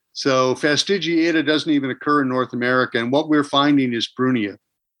 So fastigiata doesn't even occur in North America, and what we're finding is brunea.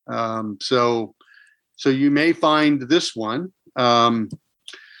 So you may find this one. The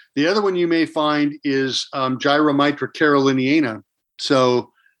other one you may find is Gyromitra caroliniana.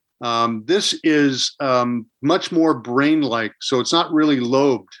 So this is much more brain-like, so it's not really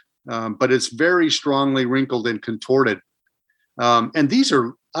lobed, but it's very strongly wrinkled and contorted. And these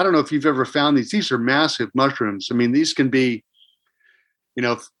are, I don't know if you've ever found these are massive mushrooms. I mean, these can be,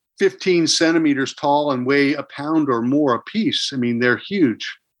 15 centimeters tall and weigh a pound or more a piece. I mean, they're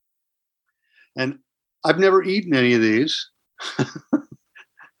huge. And I've never eaten any of these.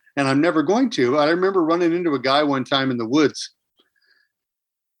 And I'm never going to. I remember running into a guy one time in the woods,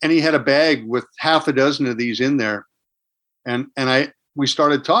 and he had a bag with half a dozen of these in there. And we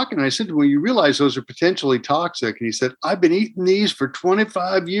started talking. And I said, well, you realize those are potentially toxic? And he said, I've been eating these for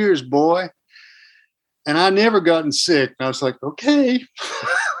 25 years, boy. And I never gotten sick. And I was like, okay.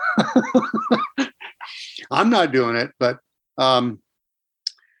 I'm not doing it. But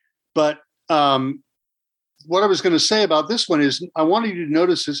what I was going to say about this one is I wanted you to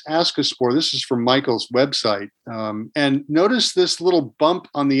notice this ascospore. This is from Michael's website. And notice this little bump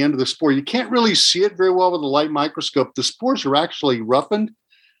on the end of the spore. You can't really see it very well with a light microscope. The spores are actually roughened.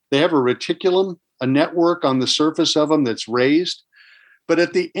 They have a reticulum, a network on the surface of them that's raised. But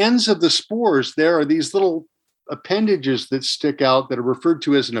at the ends of the spores, there are these little appendages that stick out that are referred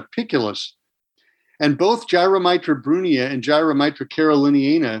to as an apiculus. And both Gyromitra brunea and Gyromitra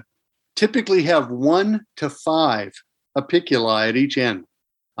caroliniana typically have 1 to 5 apiculi at each end.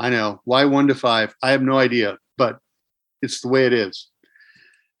 I know. Why 1 to 5? I have no idea, but it's the way it is.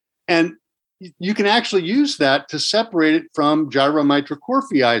 And you can actually use that to separate it from Gyromitra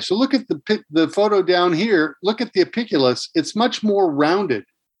corphei. So look at the photo down here. Look at the apiculus. It's much more rounded.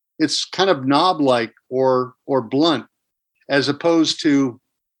 It's kind of knob-like or blunt, as opposed to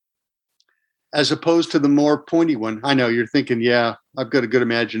the more pointy one. I know you're thinking, yeah, I've got a good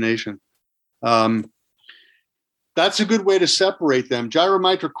imagination. that's a good way to separate them.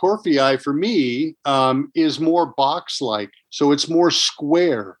 Gyromitra corfei for me is more box-like, so it's more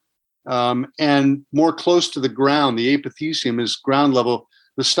square and more close to the ground. The apothecium is ground level.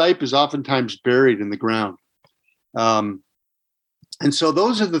 The stipe is oftentimes buried in the ground. And so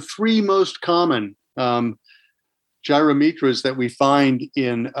those are the three most common gyrometras that we find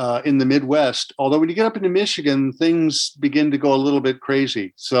in the Midwest. Although when you get up into Michigan, things begin to go a little bit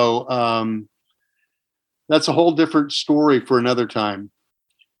crazy. So that's a whole different story for another time.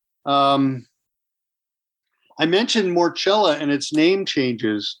 I mentioned Morchella and its name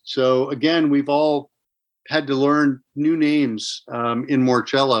changes. So again, we've all had to learn new names in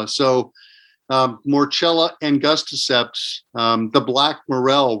Morchella. So Morchella angusticeps, the black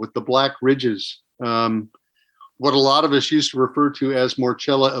morel with the black ridges, what a lot of us used to refer to as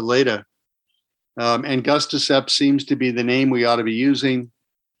Morchella elata. Angusticeps seems to be the name we ought to be using.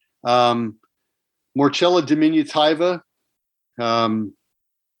 Morchella diminutiva,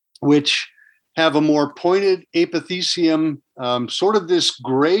 which have a more pointed apothecium, sort of this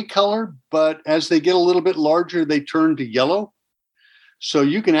gray color, but as they get a little bit larger, they turn to yellow. So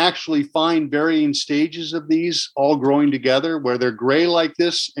you can actually find varying stages of these all growing together where they're gray like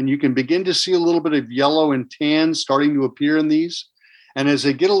this, and you can begin to see a little bit of yellow and tan starting to appear in these. And as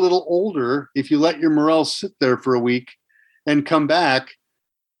they get a little older, if you let your morels sit there for a week and come back,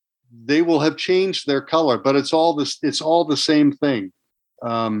 they will have changed their color, but it's all the same thing.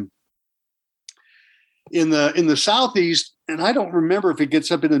 In the Southeast, and I don't remember if it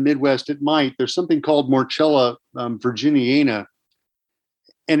gets up in the Midwest, it might, there's something called Morchella virginiana,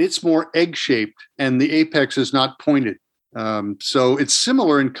 and it's more egg-shaped, and the apex is not pointed. So it's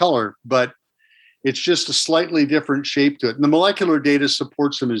similar in color, but it's just a slightly different shape to it. And the molecular data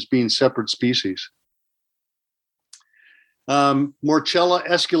supports them as being separate species. Morchella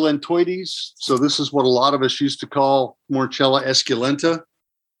esculentoides. So this is what a lot of us used to call Morchella esculenta.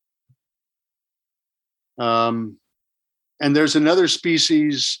 And there's another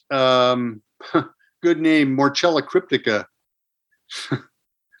species, good name, Morchella cryptica.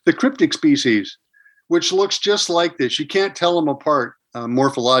 The cryptic species, which looks just like this. You can't tell them apart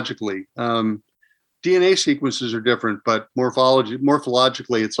morphologically. DNA sequences are different, but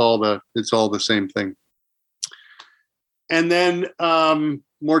morphologically, it's all the same thing. And then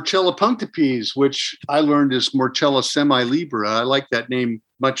Morchella punctipes, which I learned is Morchella semilibera. I like that name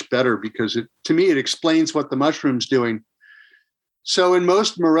much better because to me it explains what the mushroom's doing. So in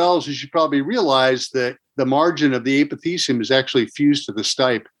most morels, as you probably realize, that the margin of the apothecium is actually fused to the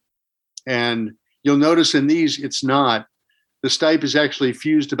stipe. And you'll notice in these, it's not. The stipe is actually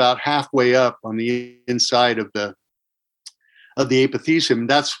fused about halfway up on the inside of the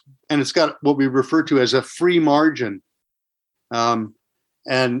apothecium. And it's got what we refer to as a free margin. And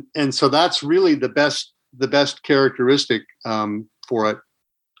so that's really the best characteristic for it.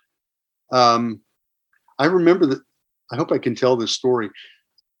 I remember that. I hope I can tell this story.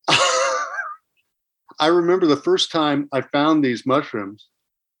 I remember the first time I found these mushrooms,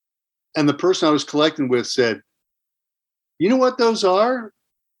 and the person I was collecting with said, "You know what those are?"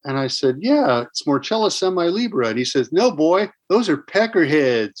 And I said, "Yeah, it's Morchella semilibera." And he says, "No, boy, those are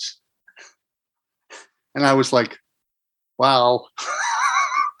peckerheads." And I was like, wow.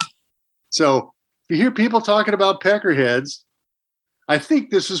 So if you hear people talking about peckerheads, I think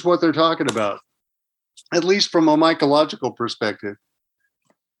this is what they're talking about, at least from a mycological perspective.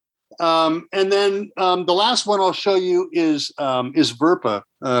 And then the last one I'll show you is Verpa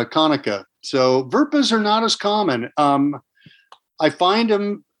conica. So Verpas are not as common. I find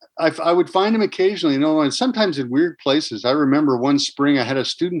them. I would find them occasionally, and sometimes in weird places. I remember one spring I had a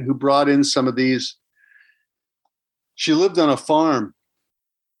student who brought in some of these. She lived on a farm,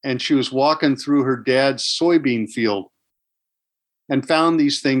 and she was walking through her dad's soybean field and found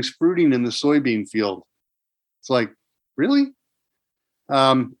these things fruiting in the soybean field. It's like, really?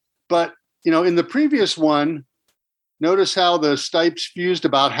 But, in the previous one, notice how the stipes fused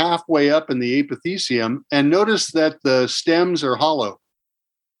about halfway up in the apothecium, and notice that the stems are hollow.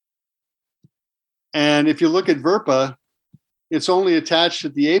 And if you look at Verpa, it's only attached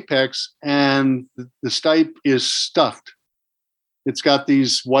at the apex, and the stipe is stuffed. It's got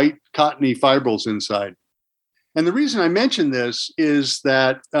these white cottony fibrils inside. And the reason I mention this is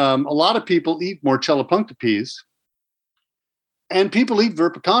that a lot of people eat Morchella punctipes, and people eat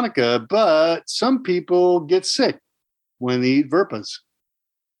Verpa conica, but some people get sick when they eat Verpas.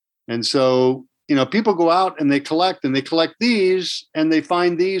 And so, people go out and they collect these, and they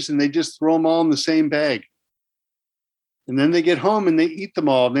find these, and they just throw them all in the same bag. And then they get home and they eat them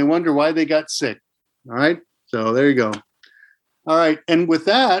all, and they wonder why they got sick. All right. So there you go. All right. And with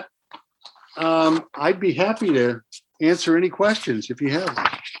that, I'd be happy to answer any questions if you have them.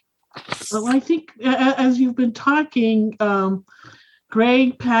 Well, I think as you've been talking,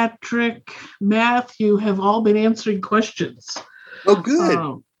 Greg, Patrick, Matthew have all been answering questions. Oh,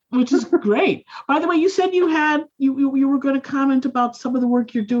 good. Which is great. By the way, you said you were going to comment about some of the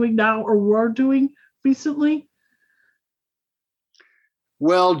work you're doing now or were doing recently.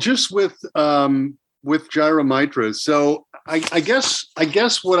 Well, just with Gyromitra. So I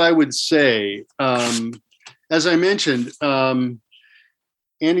guess what I would say, as I mentioned,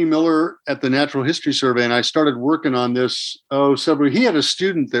 Andy Miller at the Natural History Survey, and I started working on this. He had a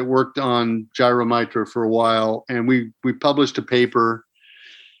student that worked on Gyromitra for a while, and we published a paper.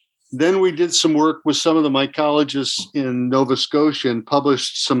 Then we did some work with some of the mycologists in Nova Scotia and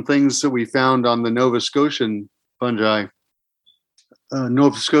published some things that we found on the Nova Scotian fungi,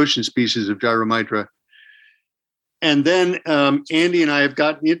 Nova Scotian species of Gyromitra. And then Andy and I have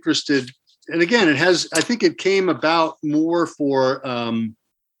gotten interested, and again, I think it came about more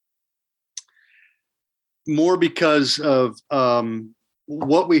because of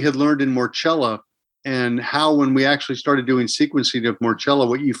what we had learned in Morchella, and how when we actually started doing sequencing of Morchella,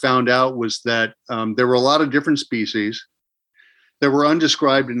 what you found out was that there were a lot of different species that were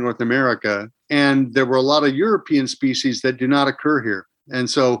undescribed in North America, and there were a lot of European species that do not occur here. And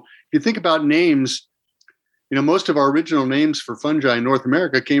so if you think about names, most of our original names for fungi in North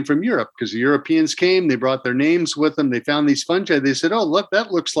America came from Europe, because the Europeans came, they brought their names with them, they found these fungi, they said, oh, look,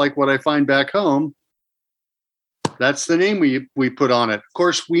 that looks like what I find back home. That's the name we put on it. Of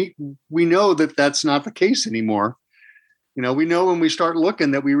course, we know that that's not the case anymore. We know when we start looking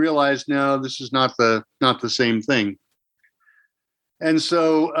that we realize, no, this is not the same thing. And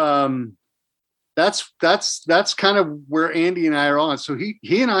so that's kind of where Andy and I are on. So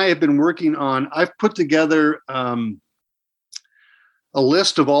he and I have been working on. I've put together a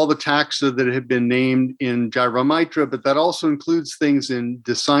list of all the taxa that have been named in Gyromitra, but that also includes things in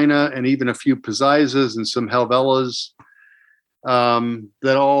Dicina and even a few Pizizas and some Helvellas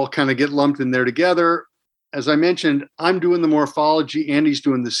that all kind of get lumped in there together. As I mentioned, I'm doing the morphology, Andy's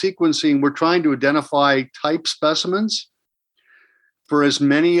doing the sequencing. We're trying to identify type specimens for as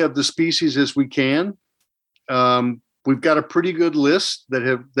many of the species as we can. We've got a pretty good list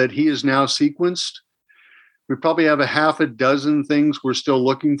that he has now sequenced. We probably have a half a dozen things we're still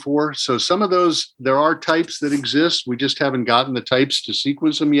looking for. So some of those, there are types that exist. We just haven't gotten the types to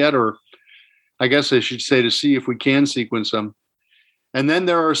sequence them yet, or I guess I should say to see if we can sequence them. And then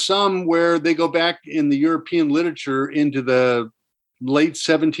there are some where they go back in the European literature into the late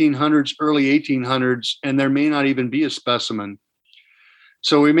 1700s, early 1800s, and there may not even be a specimen.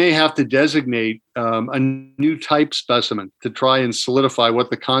 So we may have to designate a new type specimen to try and solidify what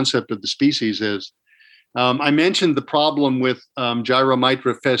the concept of the species is. I mentioned the problem with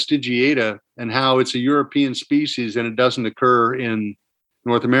Gyromitra fastigiata and how it's a European species and it doesn't occur in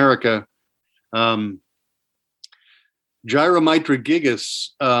North America. Gyromitra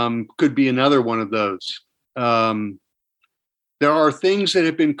gigas could be another one of those. There are things that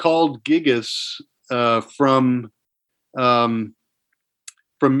have been called gigas from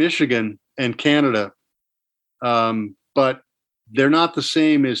Michigan and Canada, but they're not the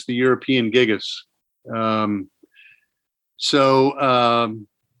same as the European gigas.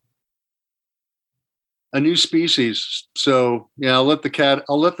 A new species. So yeah, I'll let the cat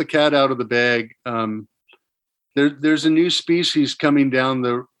out of the bag. There's a new species coming down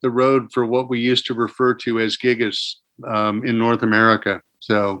the road for what we used to refer to as gigas in North America.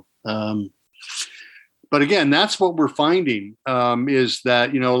 So, but again, that's what we're finding is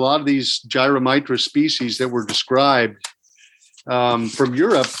that, a lot of these Gyromitra species that were described from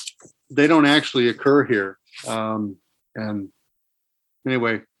Europe, they don't actually occur here. And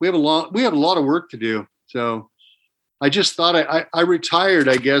anyway, we have a lot of work to do. So I just thought I retired,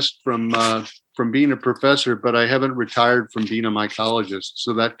 I guess, from being a professor, but I haven't retired from being a mycologist.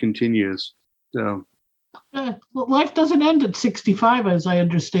 So that continues. So life doesn't end at 65, as I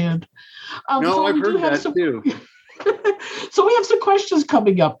understand. No, so I've heard that too. So we have some questions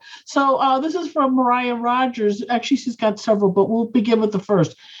coming up. So this is from Mariah Rogers. Actually, she's got several, but we'll begin with the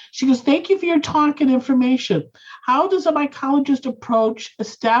first. She goes, thank you for your talk and information. How does a mycologist approach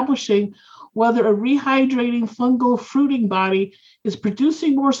establishing whether a rehydrating fungal fruiting body is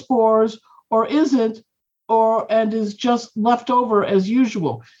producing more spores or isn't, and is just left over as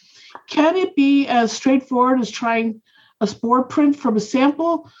usual? Can it be as straightforward as trying a spore print from a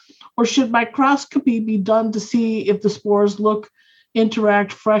sample, or should microscopy be done to see if the spores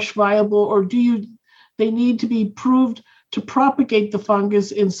interact, fresh, viable, or they need to be proved to propagate the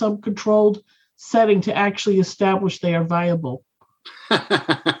fungus in some controlled setting to actually establish they are viable?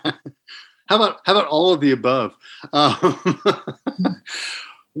 how about all of the above? Um,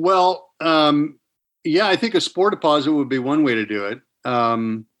 well, yeah, I think a spore deposit would be one way to do it.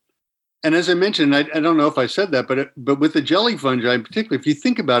 And as I mentioned, I don't know if I said that, but with the jelly fungi, particularly, if you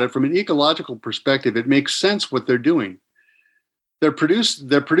think about it from an ecological perspective, it makes sense what they're doing. They're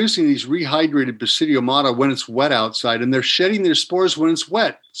producing these rehydrated Basidiomata when it's wet outside, and they're shedding their spores when it's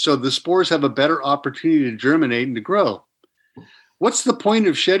wet. So the spores have a better opportunity to germinate and to grow. What's the point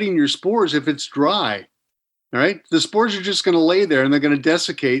of shedding your spores if it's dry? All right. The spores are just going to lay there and they're going to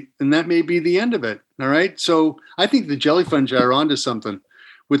desiccate, and that may be the end of it. All right. So I think the jelly fungi are onto something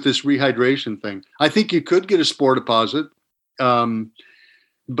with this rehydration thing. I think you could get a spore deposit.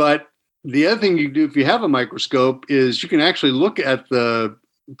 But the other thing you do if you have a microscope is you can actually look at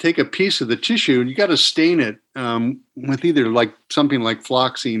take a piece of the tissue, and you got to stain it with either like something like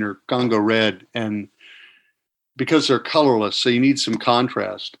floxine or Congo red, and because they're colorless, so you need some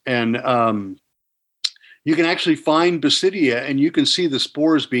contrast. And you can actually find Basidia, and you can see the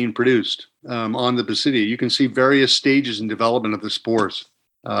spores being produced on the Basidia. You can see various stages in development of the spores.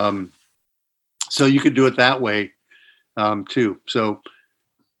 So you could do it that way too. So,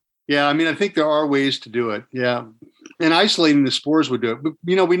 yeah, I mean, I think there are ways to do it. Yeah. And isolating the spores would do it. But,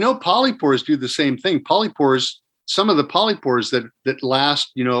 we know polypores do the same thing. Some of the polypores that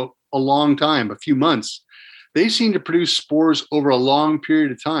last, a long time, a few months, they seem to produce spores over a long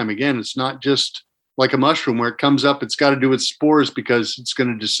period of time. Again, it's not just like a mushroom where it comes up, it's got to do with spores because it's going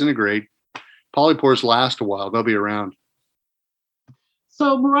to disintegrate. Polypores last a while. They'll be around.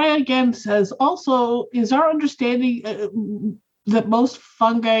 So Mariah again says, also, is our understanding that most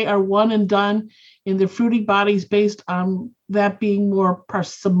fungi are one and done in their fruiting bodies based on that being more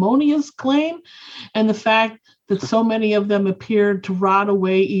parsimonious claim and the fact that so many of them appear to rot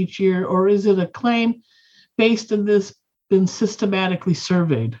away each year, or is it a claim based on this been systematically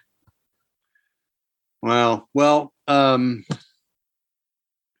surveyed? Well, I mean,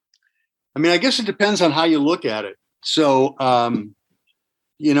 I guess it depends on how you look at it. So,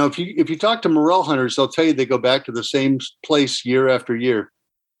 if you talk to morel hunters, they'll tell you they go back to the same place year after year.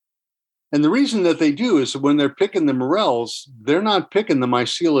 And the reason that they do is when they're picking the morels, they're not picking the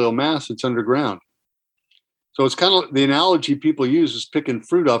mycelial mass that's underground. So it's kind of the analogy people use is picking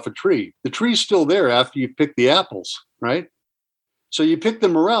fruit off a tree. The tree's still there after you pick the apples, right? So you pick the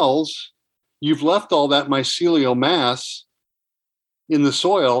morels, you've left all that mycelial mass in the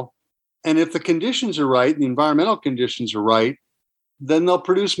soil. And if the conditions are right, the environmental conditions are right, then they'll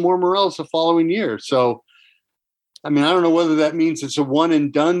produce more morels the following year. So, I mean, I don't know whether that means it's a one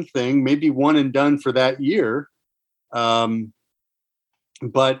and done thing, maybe one and done for that year. But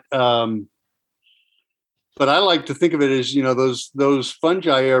I like to think of it as, those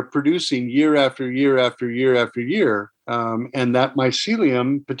fungi are producing year after year after year after year. And that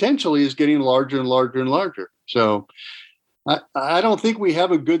mycelium potentially is getting larger and larger and larger. So I don't think we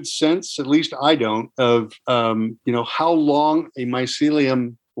have a good sense, at least I don't, of, how long a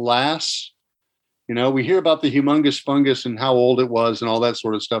mycelium lasts. We hear about the humongous fungus and how old it was and all that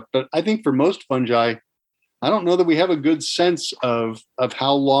sort of stuff. But I think for most fungi, I don't know that we have a good sense of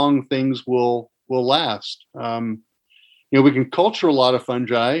how long things will last. We can culture a lot of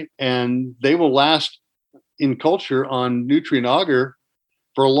fungi and they will last in culture on nutrient agar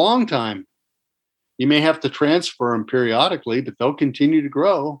for a long time. You may have to transfer them periodically, but they'll continue to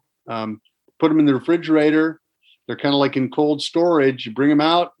grow. Put them in the refrigerator. They're kind of like in cold storage. You bring them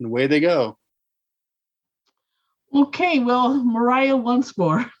out and away they go. Okay, well, Mariah once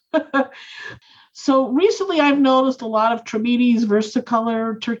more. So recently I've noticed a lot of Trametes,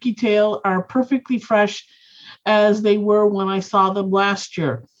 versicolor, turkey tail are perfectly fresh as they were when I saw them last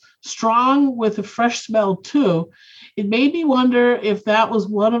year. Strong with a fresh smell too. It made me wonder if that was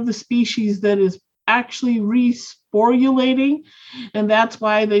one of the species that is actually resporulating, and that's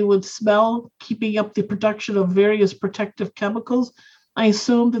why they would smell, keeping up the production of various protective chemicals. I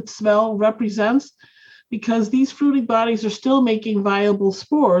assume that smell represents because these fruiting bodies are still making viable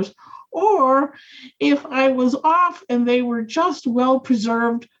spores, or if I was off and they were just well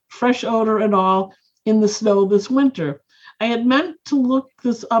preserved, fresh odor and all in the snow this winter. I had meant to look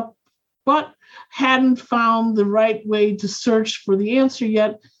this up, but hadn't found the right way to search for the answer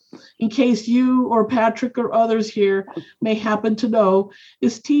yet. In case you or Patrick or others here may happen to know,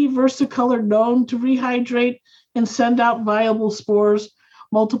 is T. versicolor known to rehydrate and send out viable spores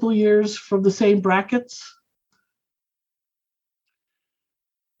multiple years from the same brackets?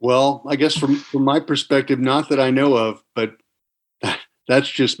 Well, I guess from my perspective, not that I know of, but that's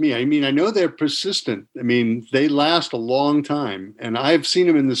just me. I mean, I know they're persistent. I mean, they last a long time. And I've seen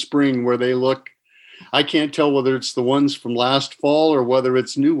them in the spring where they look, I can't tell whether it's the ones from last fall or whether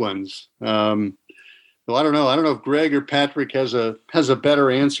it's new ones. So I don't know. I don't know if Greg or Patrick has a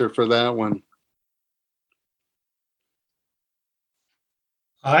better answer for that one.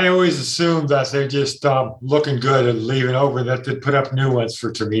 I always assume that they're just looking good and leaving over, that they put up new ones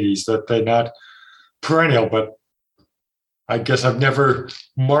for Termites, that they're not perennial. But I guess I've never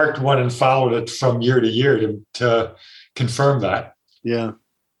marked one and followed it from year to year to confirm that. Yeah.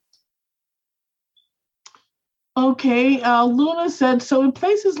 Okay, Luna said, so in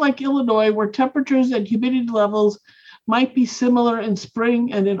places like Illinois, where temperatures and humidity levels might be similar in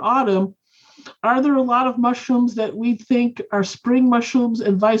spring and in autumn, are there a lot of mushrooms that we think are spring mushrooms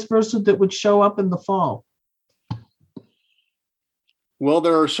and vice versa that would show up in the fall? Well,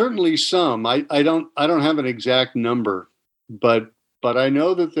 there are certainly some. I don't have an exact number, but I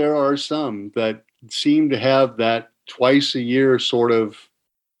know that there are some that seem to have that twice a year sort of,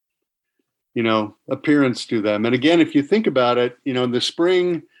 appearance to them. And again, if you think about it, in the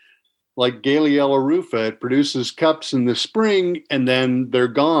spring, like Galeella rufa, it produces cups in the spring and then they're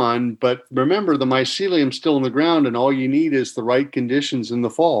gone. But remember, the mycelium's still in the ground, and all you need is the right conditions in the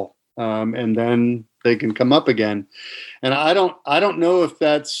fall, and then they can come up again. And I don't know if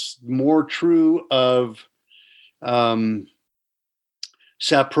that's more true of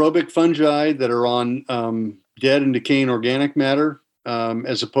saprobic fungi that are on dead and decaying organic matter,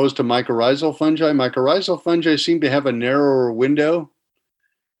 as opposed to mycorrhizal fungi. Mycorrhizal fungi seem to have a narrower window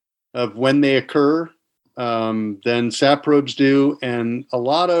of when they occur than saprobes do. And a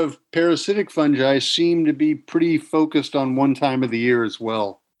lot of parasitic fungi seem to be pretty focused on one time of the year as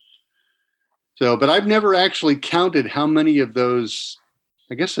well. So, but I've never actually counted how many of those.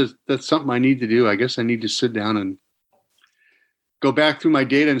 I guess that's something I need to do. I guess I need to sit down and go back through my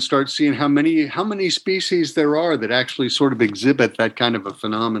data and start seeing how many species there are that actually sort of exhibit that kind of a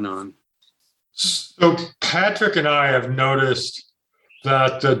phenomenon. So Patrick and I have noticed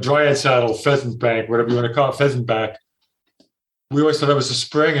that dryad saddle pheasant bank, whatever you want to call it, pheasant back, we always thought it was a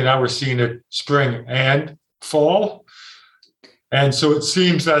spring, and now we're seeing it spring and fall. And so it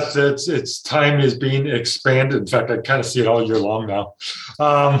seems that its time is being expanded. In fact, I kind of see it all year long now.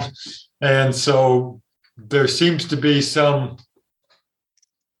 And so there seems to be some,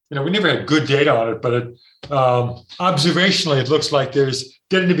 we never had good data on it, but observationally, it looks like there's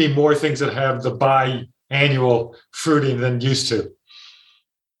getting to be more things that have the biannual fruiting than used to.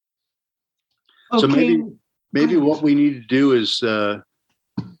 So maybe what we need to do is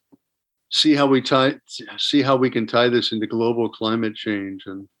see how we can tie this into global climate change.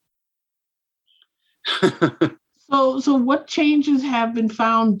 And So what changes have been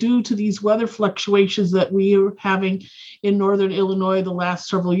found due to these weather fluctuations that we are having in northern Illinois the last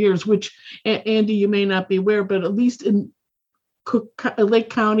several years, which, Andy, you may not be aware, but at least in Lake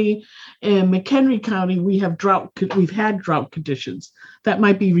County and McHenry County, we've had drought conditions. That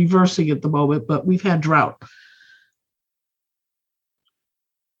might be reversing at the moment, but we've had drought.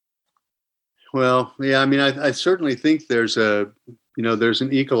 Well, yeah, I mean, I certainly think there's an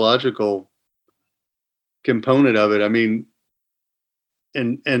ecological component of it. I mean,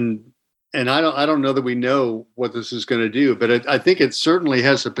 and I don't know that we know what this is going to do, but I think it certainly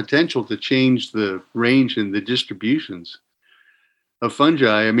has the potential to change the range and the distributions of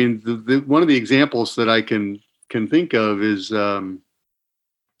fungi. I mean, one of the examples that I can think of is Amanita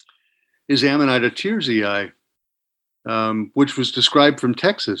tiersii, which was described from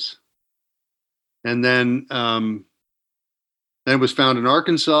Texas, and then it was found in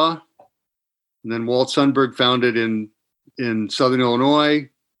Arkansas. And then Walt Sundberg found it in southern Illinois,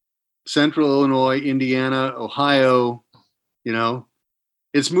 central Illinois, Indiana, Ohio.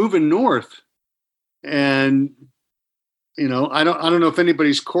 It's moving north, and I don't know if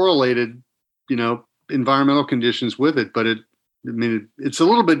anybody's correlated environmental conditions with it, but it's a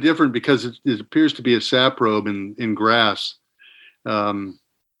little bit different because it appears to be a saprobe in grass,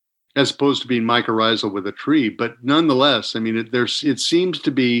 as opposed to being mycorrhizal with a tree. But nonetheless, I mean, it seems to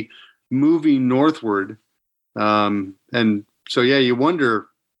be moving northward, and so you wonder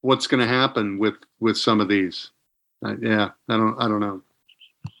what's going to happen with some of these. I don't know.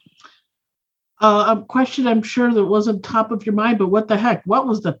 A question I'm sure that wasn't top of your mind, but what the heck? What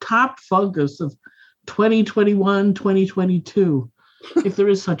was the top fungus of 2021, 2022, if there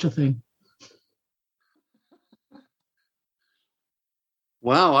is such a thing?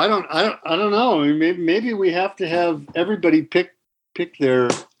 Wow, I don't know. I mean, maybe we have to have everybody pick their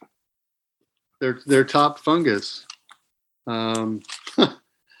top fungus. I'm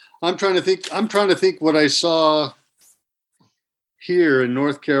trying to think what I saw here in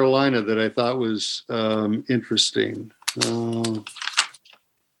North Carolina that I thought was interesting.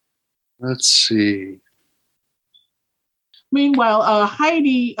 Let's see. Meanwhile,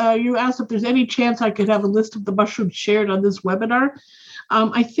 Heidi, you asked if there's any chance I could have a list of the mushrooms shared on this webinar.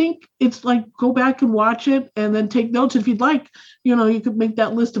 I think it's like go back and watch it and then take notes if you'd like. You could make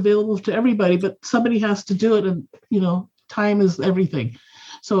that list available to everybody, but somebody has to do it, and time is everything.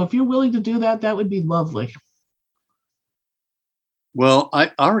 So if you're willing to do that, that would be lovely. Well,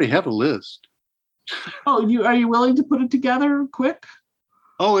 I already have a list. Oh, are you willing to put it together quick?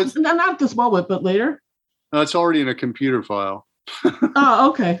 Oh, it's not this moment, but later. No, it's already in a computer file. Oh,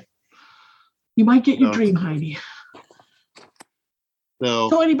 okay. You might get your dream, Heidi.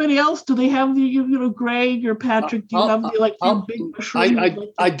 So anybody else? Do they have the Greg or Patrick? Do you have the big mushroom?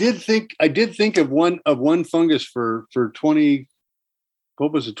 I did think of one fungus for 20.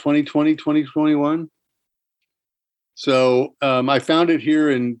 What was it? 2020, 2021. So I found it here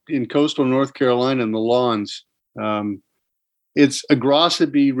in coastal North Carolina in the lawns. It's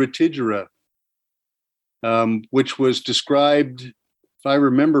Agrosabe retigera, which was described, if I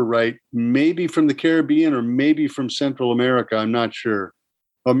remember right, maybe from the Caribbean or maybe from Central America. I'm not sure.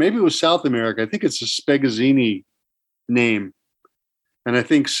 Or maybe it was South America. I think it's a Spegazzini name. And I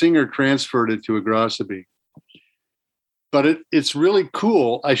think Singer transferred it to Agrosabe. But it's really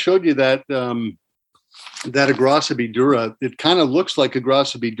cool. I showed you that Agrosabe dura. It kind of looks like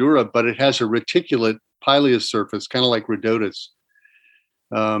Agrosabe dura, but it has a reticulate pileus surface, kind of like Rhodotus.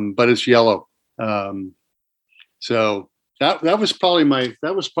 But it's yellow. So that was probably my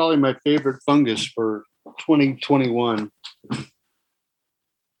favorite fungus for 2021.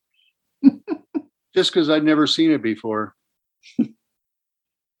 Just because I'd never seen it before.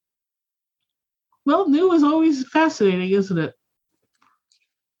 Well, new is always fascinating, isn't it?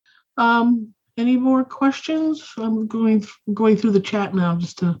 Any more questions? I'm going through the chat now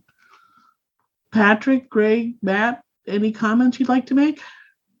just to Patrick, Greg, Matt, any comments you'd like to make?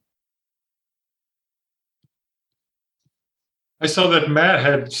 I saw that Matt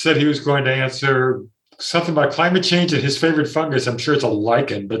had said he was going to answer something about climate change and his favorite fungus. I'm sure it's a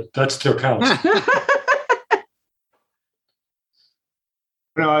lichen, but that still counts.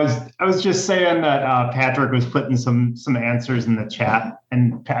 No, I was just saying that Patrick was putting some answers in the chat,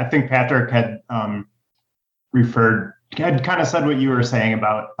 and I think Patrick had kind of said what you were saying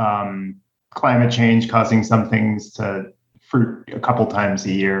about climate change causing some things to fruit a couple times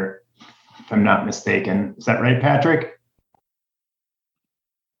a year, if I'm not mistaken. Is that right, Patrick?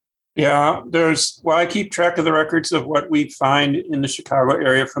 Yeah, I keep track of the records of what we find in the Chicago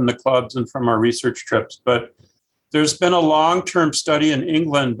area from the clubs and from our research trips, but there's been a long-term study in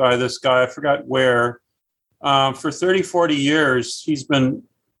England by this guy, I forgot where. For 30, 40 years, he's been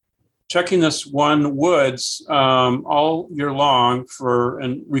checking this one woods all year long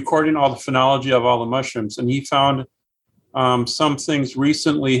and recording all the phenology of all the mushrooms. And he found some things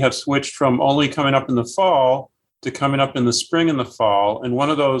recently have switched from only coming up in the fall to coming up in the spring and the fall. And one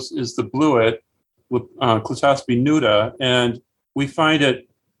of those is the bluet, Clitospis nuda. And we find it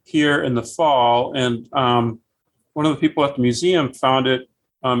here in the fall. And one of the people at the museum found it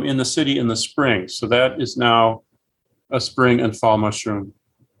in the city in the spring. So that is now a spring and fall mushroom,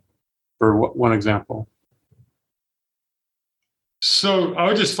 for one example. So I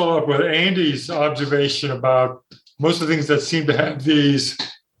would just follow up with Andy's observation about most of the things that seem to have these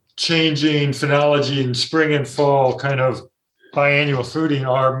changing phenology in spring and fall kind of biannual fruiting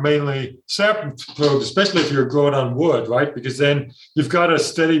are mainly sap probes, especially if you're growing on wood, right? Because then you've got a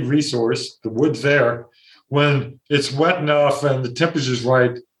steady resource, the wood's there. When it's wet enough and the temperature's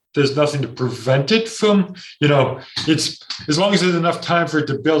right, there's nothing to prevent it from, it's as long as there's enough time for it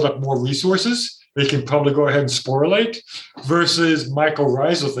to build up more resources, they can probably go ahead and sporulate versus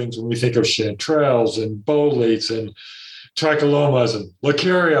mycorrhizal things when we think of chanterelles and bolates and tricholomas and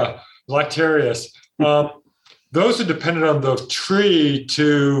Leucaria, lactarius. Those are dependent on the tree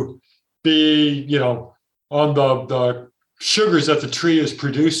to be, on the sugars that the tree is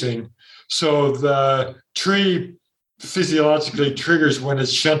producing. So the tree physiologically triggers when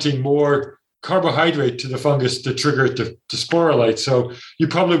it's shunting more carbohydrate to the fungus to trigger it to sporulate. So you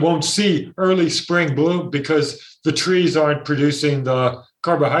probably won't see early spring bloom because the trees aren't producing the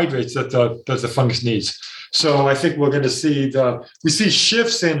carbohydrates that the fungus needs. So I think we're going to see we see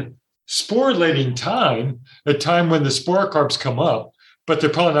shifts in sporulating time, a time when the sporocarps come up, but they're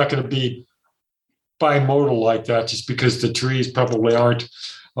probably not going to be bimodal like that just because the trees probably aren't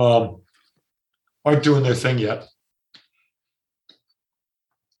doing their thing yet.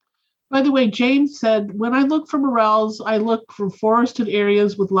 By the way, James said, when I look for morels, I look for forested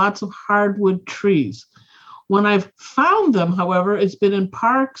areas with lots of hardwood trees. When I've found them, however, it's been in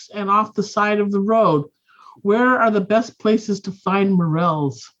parks and off the side of the road. Where are the best places to find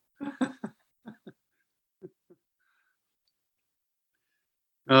morels?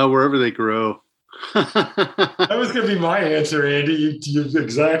 Wherever they grow. That was going to be my answer, Andy.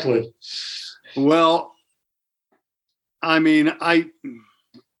 Exactly. Well, I mean, I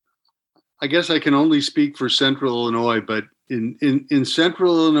guess I can only speak for Central Illinois, but in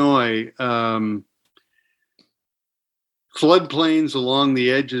Central Illinois, floodplains along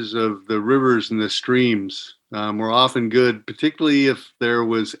the edges of the rivers and the streams were often good, particularly if there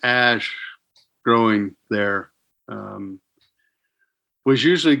was ash growing there. Was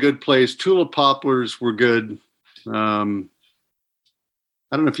usually a good place. Tulip poplars were good. I don't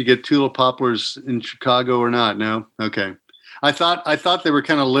know if you get tulip poplars in Chicago or not. No, okay. I thought they were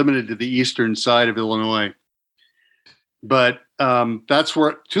kind of limited to the eastern side of Illinois, but that's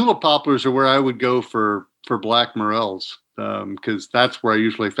where tulip poplars are where I would go for black morels, because that's where I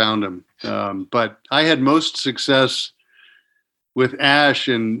usually found them. But I had most success with ash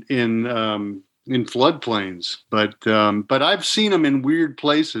in floodplains, but I've seen them in weird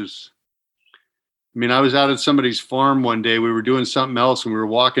places. I mean, I was out at somebody's farm one day. We were doing something else, and we were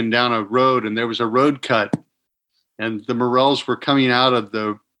walking down a road, and there was a road cut, and the morels were coming out of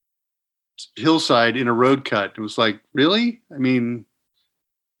the hillside in a road cut. It was like, really? I mean,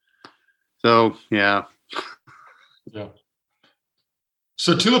 so yeah. Yeah.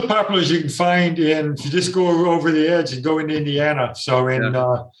 So tulip poplars you can find if you just go over the edge and go into Indiana. So in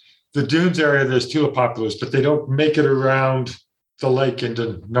the Dunes area, there's tulip poplars, but they don't make it around the lake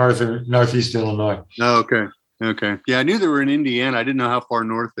into northeast Illinois. Oh, okay. Yeah, I knew they were in Indiana. I didn't know how far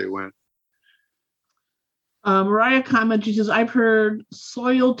north they went. Mariah commented, she says, I've heard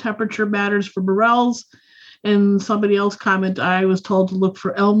soil temperature matters for morels. And somebody else commented, I was told to look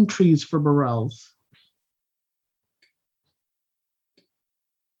for elm trees for morels.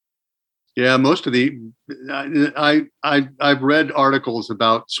 Yeah, most of I've read articles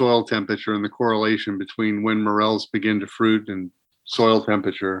about soil temperature and the correlation between when morels begin to fruit and soil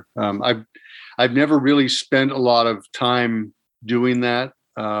temperature. I've never really spent a lot of time doing that,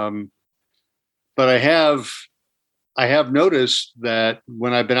 but I have noticed that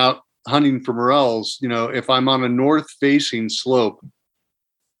when I've been out hunting for morels, if I'm on a north-facing slope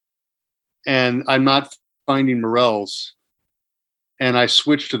and I'm not finding morels, and I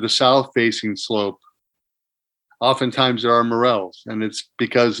switch to the south-facing slope, oftentimes there are morels, and it's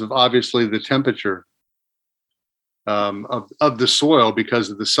because of obviously the temperature of the soil because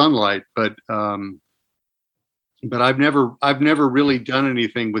of the sunlight. But I've never really done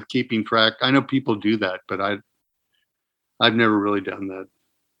anything with keeping track. I know people do that, but I've never really done that.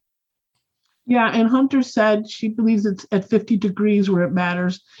 Yeah, and Hunter said she believes it's at 50 degrees where it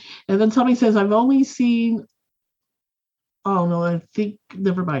matters. And then somebody says, I've only seen, oh no, I think,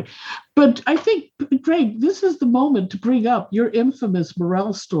 never mind. But I think, Greg, this is the moment to bring up your infamous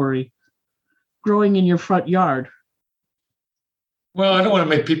morel story growing in your front yard. Well, I don't want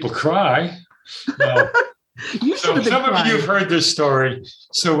to make people cry. You should have been some crying. of you have heard this story.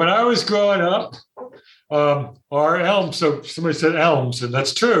 So when I was growing up, our elms, so somebody said elms, and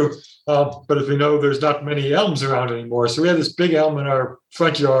that's true. But as we know, there's not many elms around anymore. So we had this big elm in our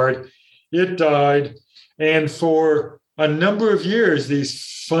front yard. It died. And for a number of years,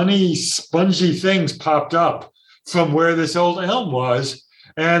 these funny, spongy things popped up from where this old elm was.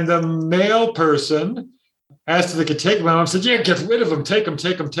 And the male person asked if they could take them. And I said, yeah, get rid of them. Take them,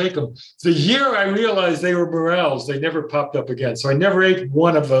 take them, take them. The year I realized they were morels, they never popped up again. So I never ate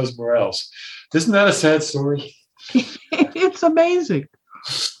one of those morels. Isn't that a sad story? It's amazing.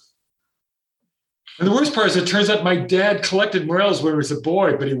 And the worst part is it turns out my dad collected morels when he was a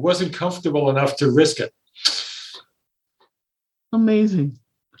boy, but he wasn't comfortable enough to risk it. Amazing.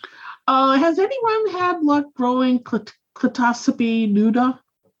 Has anyone had luck growing Clitocype nuda?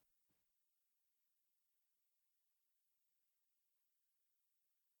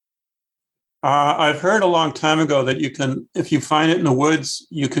 I've heard a long time ago that you can, if you find it in the woods,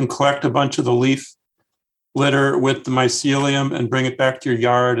 you can collect a bunch of the leaf litter with the mycelium and bring it back to your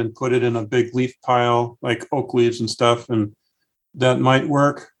yard and put it in a big leaf pile like oak leaves and stuff, and that might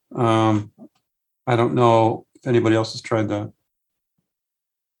work. I don't know if anybody else has tried that.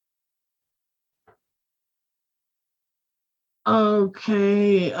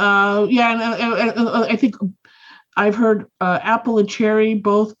 Okay. Yeah, and I think I've heard apple and cherry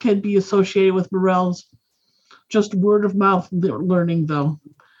both can be associated with morels. Just word of mouth learning, though.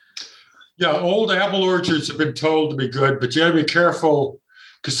 Yeah, old apple orchards have been told to be good, but you got to be careful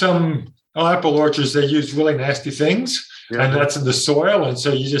because some apple orchards, they use really nasty things, and that's in the soil. And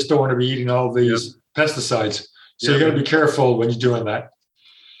so you just don't want to be eating all these pesticides. So you got to be careful when you're doing that.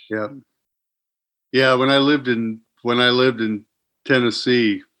 Yeah. Yeah. When I lived in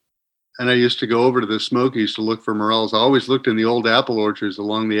Tennessee, I used to go over to the Smokies to look for morels. I always looked in the old apple orchards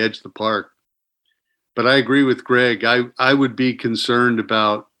along the edge of the park. But I agree with Greg. I would be concerned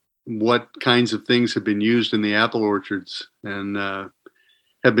about what kinds of things have been used in the apple orchards and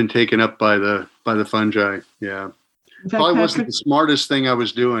have been taken up by the fungi. Yeah. In fact, Probably wasn't the smartest thing I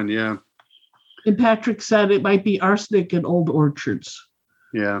was doing. Yeah. And Patrick said it might be arsenic in old orchards.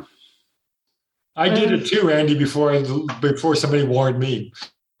 Yeah. I did it too, Andy, before somebody warned me.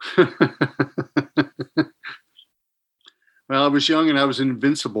 Well, I was young and I was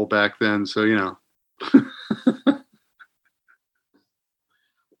invincible back then. So, you know.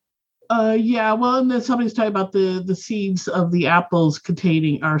 Yeah, well, and then somebody's talking about the seeds of the apples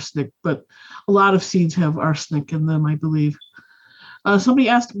containing arsenic, but a lot of seeds have arsenic in them, I believe. Somebody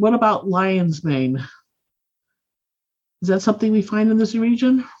asked, what about lion's mane? Is that something we find in this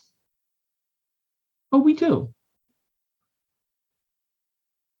region? Oh, we do.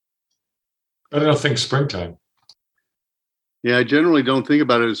 I don't think springtime. Yeah, I generally don't think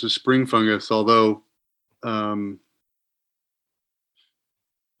about it as a spring fungus, although I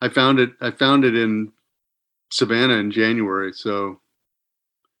found it in Savannah in January, so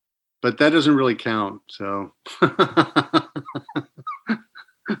but that doesn't really count. So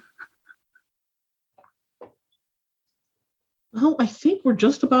Well, I think we're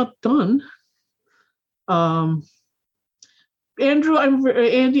just about done. Andrew,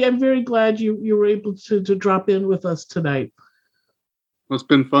 Andy, I'm very glad you were able to drop in with us tonight. it's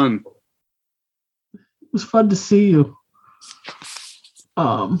been fun. It was fun to see you.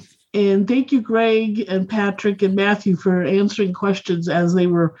 And thank you, Greg and Patrick and Matthew, for answering questions as they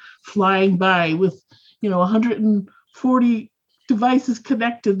were flying by with, 140 devices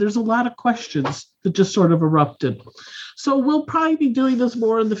connected. There's a lot of questions that just sort of erupted. So we'll probably be doing this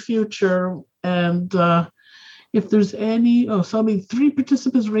more in the future. And if there's any, three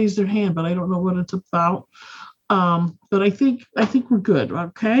participants raised their hand, but I don't know what it's about. But I think we're good.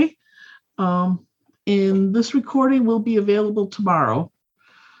 Okay. And this recording will be available tomorrow.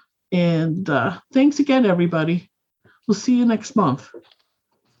 And thanks again, everybody. We'll see you next month.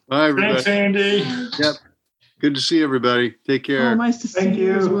 Bye, everybody. Thanks, Andy. Yep. Good to see everybody. Take care. Oh, nice to see Thank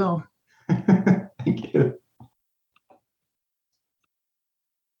you as you. well.